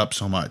built up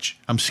so much.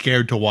 I'm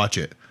scared to watch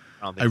it.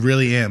 I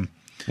really am.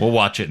 We'll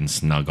watch it and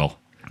snuggle.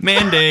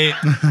 Mandate.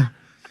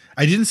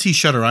 I didn't see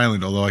Shutter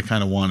Island, although I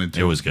kind of wanted to.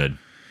 It was good.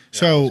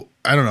 So,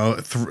 I don't know.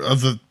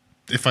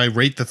 If I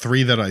rate the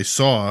 3 that I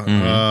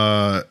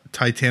saw,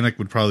 Titanic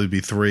would probably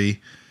be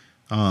 3.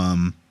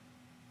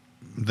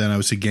 Then I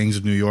would say Gangs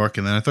of New York,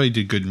 and then I thought he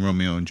did good in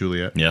Romeo and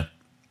Juliet. Yeah.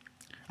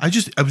 I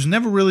was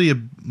never really a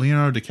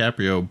Leonardo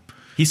DiCaprio.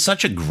 He's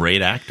such a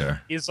great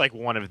actor. He's like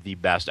one of the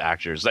best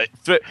actors. Like,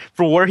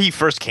 for where he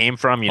first came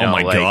from, Oh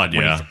my God,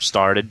 when yeah. he first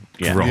started.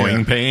 Yeah.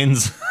 Growing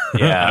pains.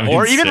 Yeah. I mean,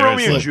 or even seriously.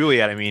 Romeo and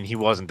Juliet, I mean, he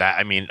wasn't that.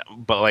 I mean,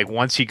 but like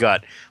once he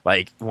hit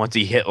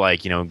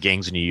like,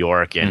 Gangs of New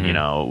York and,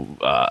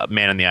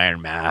 Man in the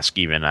Iron Mask,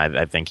 even,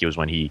 I think he was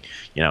when he,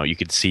 you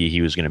could see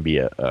he was going to be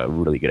a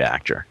really good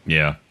actor.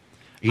 Yeah.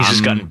 He's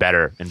just gotten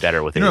better and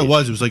better with it. You know what it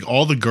was? It was like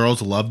all the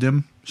girls loved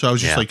him. So I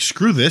was just like,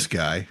 screw this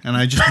guy. And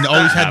I just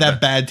always had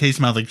that bad taste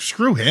in my mouth, like,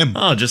 screw him.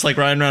 Oh, just like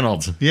Ryan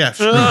Reynolds. Yeah,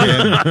 screw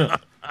him.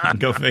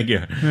 Go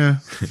figure. Yeah.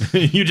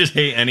 You just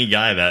hate any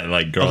guy that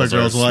like girls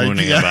are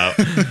swooning about.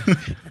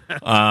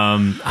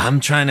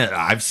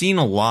 I've seen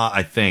a lot,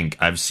 I think.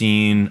 I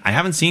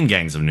haven't seen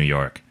Gangs of New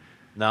York.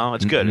 No,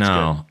 it's good. No.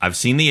 It's good. I've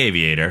seen The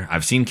Aviator.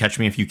 I've seen Catch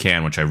Me If You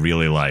Can, which I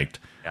really liked.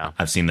 Yeah.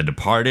 I've seen The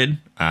Departed.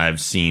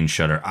 I've seen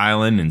Shutter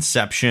Island,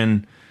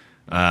 Inception.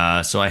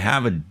 So I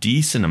have a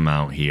decent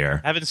amount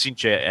here. I haven't seen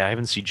J.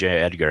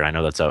 Edgar. I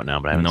know that's out now,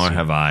 but I haven't. Nor seen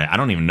have I. I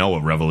don't even know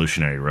what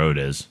Revolutionary Road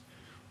is.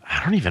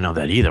 I don't even know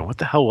that either. What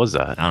the hell was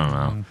that? I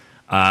don't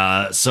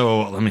know.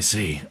 So let me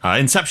see.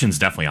 Inception's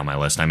definitely on my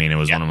list. I mean,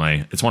 it's one of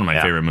my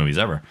favorite movies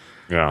ever.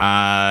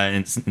 Yeah.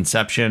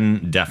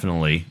 Inception,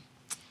 definitely.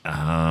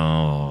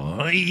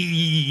 Oh,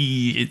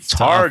 it's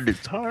hard. Tough.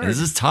 It's hard. This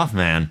is tough,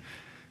 man.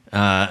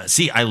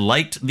 See, I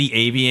liked The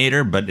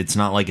Aviator, but it's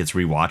not like it's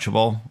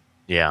rewatchable.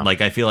 Yeah. Like,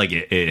 I feel like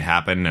it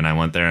happened, and I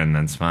went there, and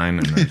that's fine,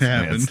 and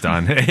it's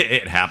done.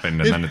 It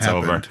happened, and then it's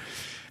over.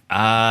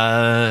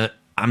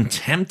 I'm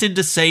tempted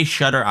to say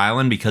Shutter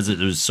Island because it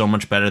was so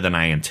much better than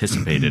I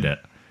anticipated it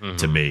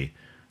to be.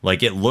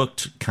 Like, it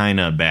looked kind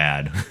of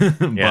bad,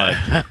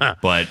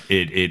 but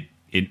it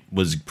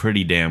was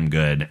pretty damn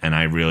good, and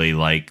I really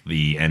like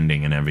the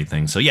ending and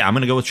everything. So, yeah, I'm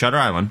going to go with Shutter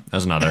Island.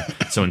 That's another.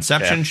 So,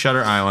 Inception,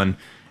 Shutter Island,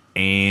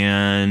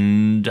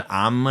 and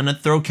I'm going to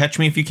throw Catch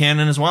Me If You Can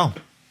in as well.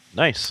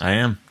 Nice. I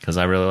am, because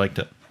I really liked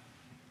it.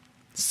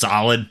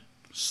 Solid.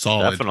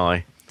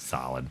 Definitely.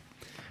 Solid.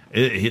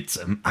 It's.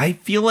 I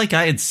feel like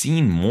I had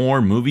seen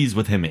more movies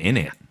with him in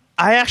it.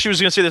 I actually was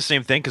going to say the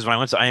same thing because when I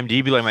went to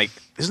IMDb, I'm like,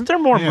 isn't there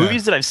more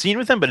movies that I've seen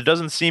with him? But it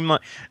doesn't seem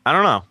like, I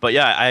don't know. But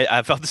yeah,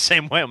 I felt the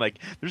same way. I'm like,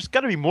 there's got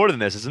to be more than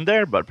this, isn't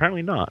there? But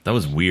apparently not. That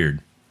was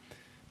weird.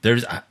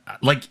 There's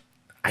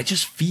I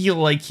just feel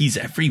like he's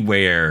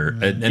everywhere.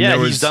 And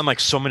he's done like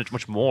so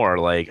much more.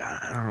 Like,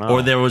 I don't know.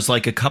 Or there was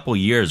like a couple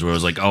years where it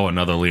was like, oh,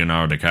 another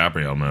Leonardo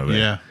DiCaprio movie.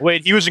 Yeah.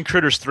 Wait, he was in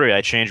Critters 3.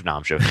 I changed. No,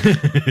 I'm joking.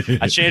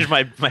 I changed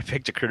my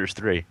pick to Critters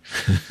 3.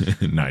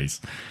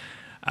 Nice.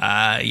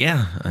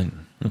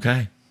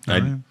 Okay. I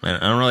don't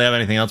really have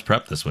anything else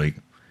prepped this week.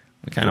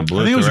 We kind of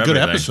blew. I think it was a good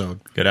everything. episode.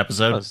 Good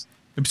episode.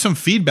 Maybe some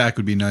feedback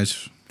would be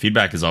nice.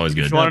 Feedback is always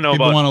good. If you want to know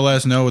People about want to let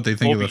us know what they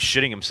think Obi of the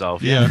shitting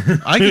himself. Yeah,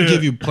 I could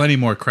give you plenty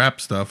more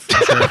crap stuff.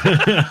 For sure.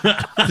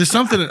 There's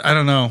something that, I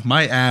don't know.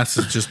 My ass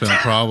has just been a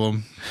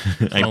problem.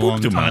 I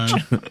poop too much.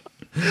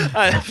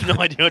 I have no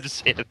idea what to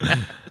say to that.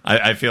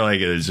 I feel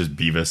like it's just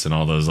Beavis and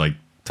all those like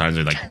times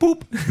where like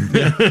poop.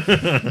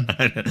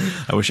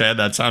 I wish I had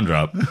that sound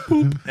drop.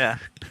 Poop. Yeah.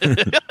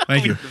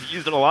 Thank you. We've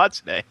used it a lot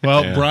today.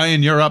 Well,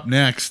 Brian, you're up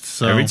next.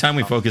 So Every time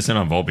we focus in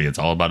on Volpe, it's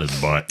all about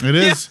his butt. it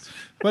is,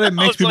 but it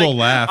makes people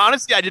laugh.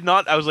 Honestly, I did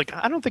not. I was like,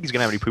 I don't think he's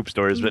gonna have any poop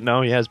stories, but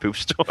no, he has poop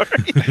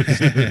stories.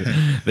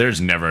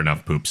 There's never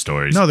enough poop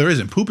stories. No, there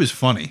isn't. Poop is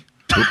funny.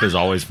 Poop is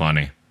always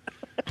funny.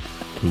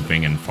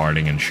 Pooping and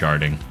farting and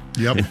sharding.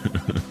 Yep.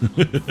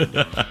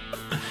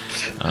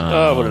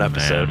 Oh, what an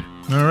episode.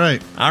 Man.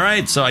 All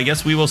right, so I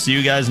guess we will see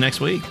you guys next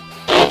week.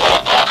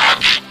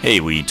 Hey,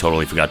 we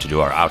totally forgot to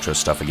do our outro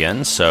stuff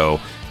again, so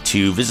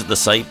to visit the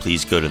site,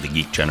 please go to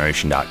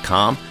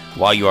thegeekgeneration.com.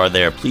 While you are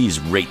there, please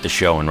rate the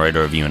show and write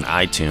a review in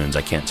iTunes.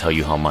 I can't tell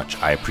you how much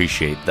I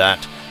appreciate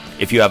that.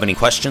 If you have any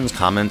questions,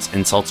 comments,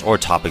 insults, or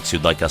topics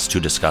you'd like us to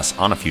discuss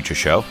on a future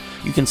show,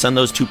 you can send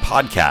those to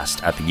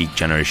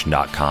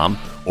podcast@thegeekgeneration.com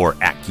or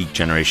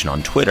 @geekgeneration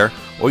on Twitter,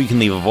 or you can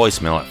leave a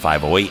voicemail at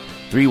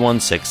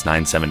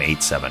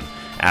 508-316-9787.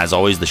 As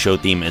always, the show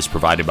theme is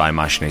provided by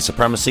Machine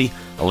Supremacy.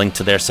 A link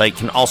to their site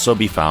can also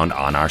be found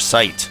on our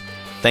site.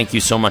 Thank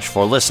you so much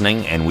for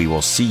listening, and we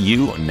will see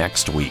you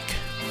next week.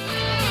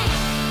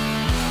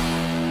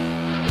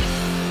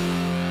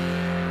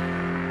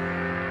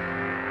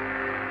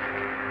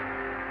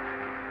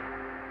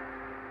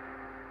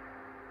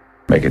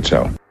 Make it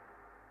so.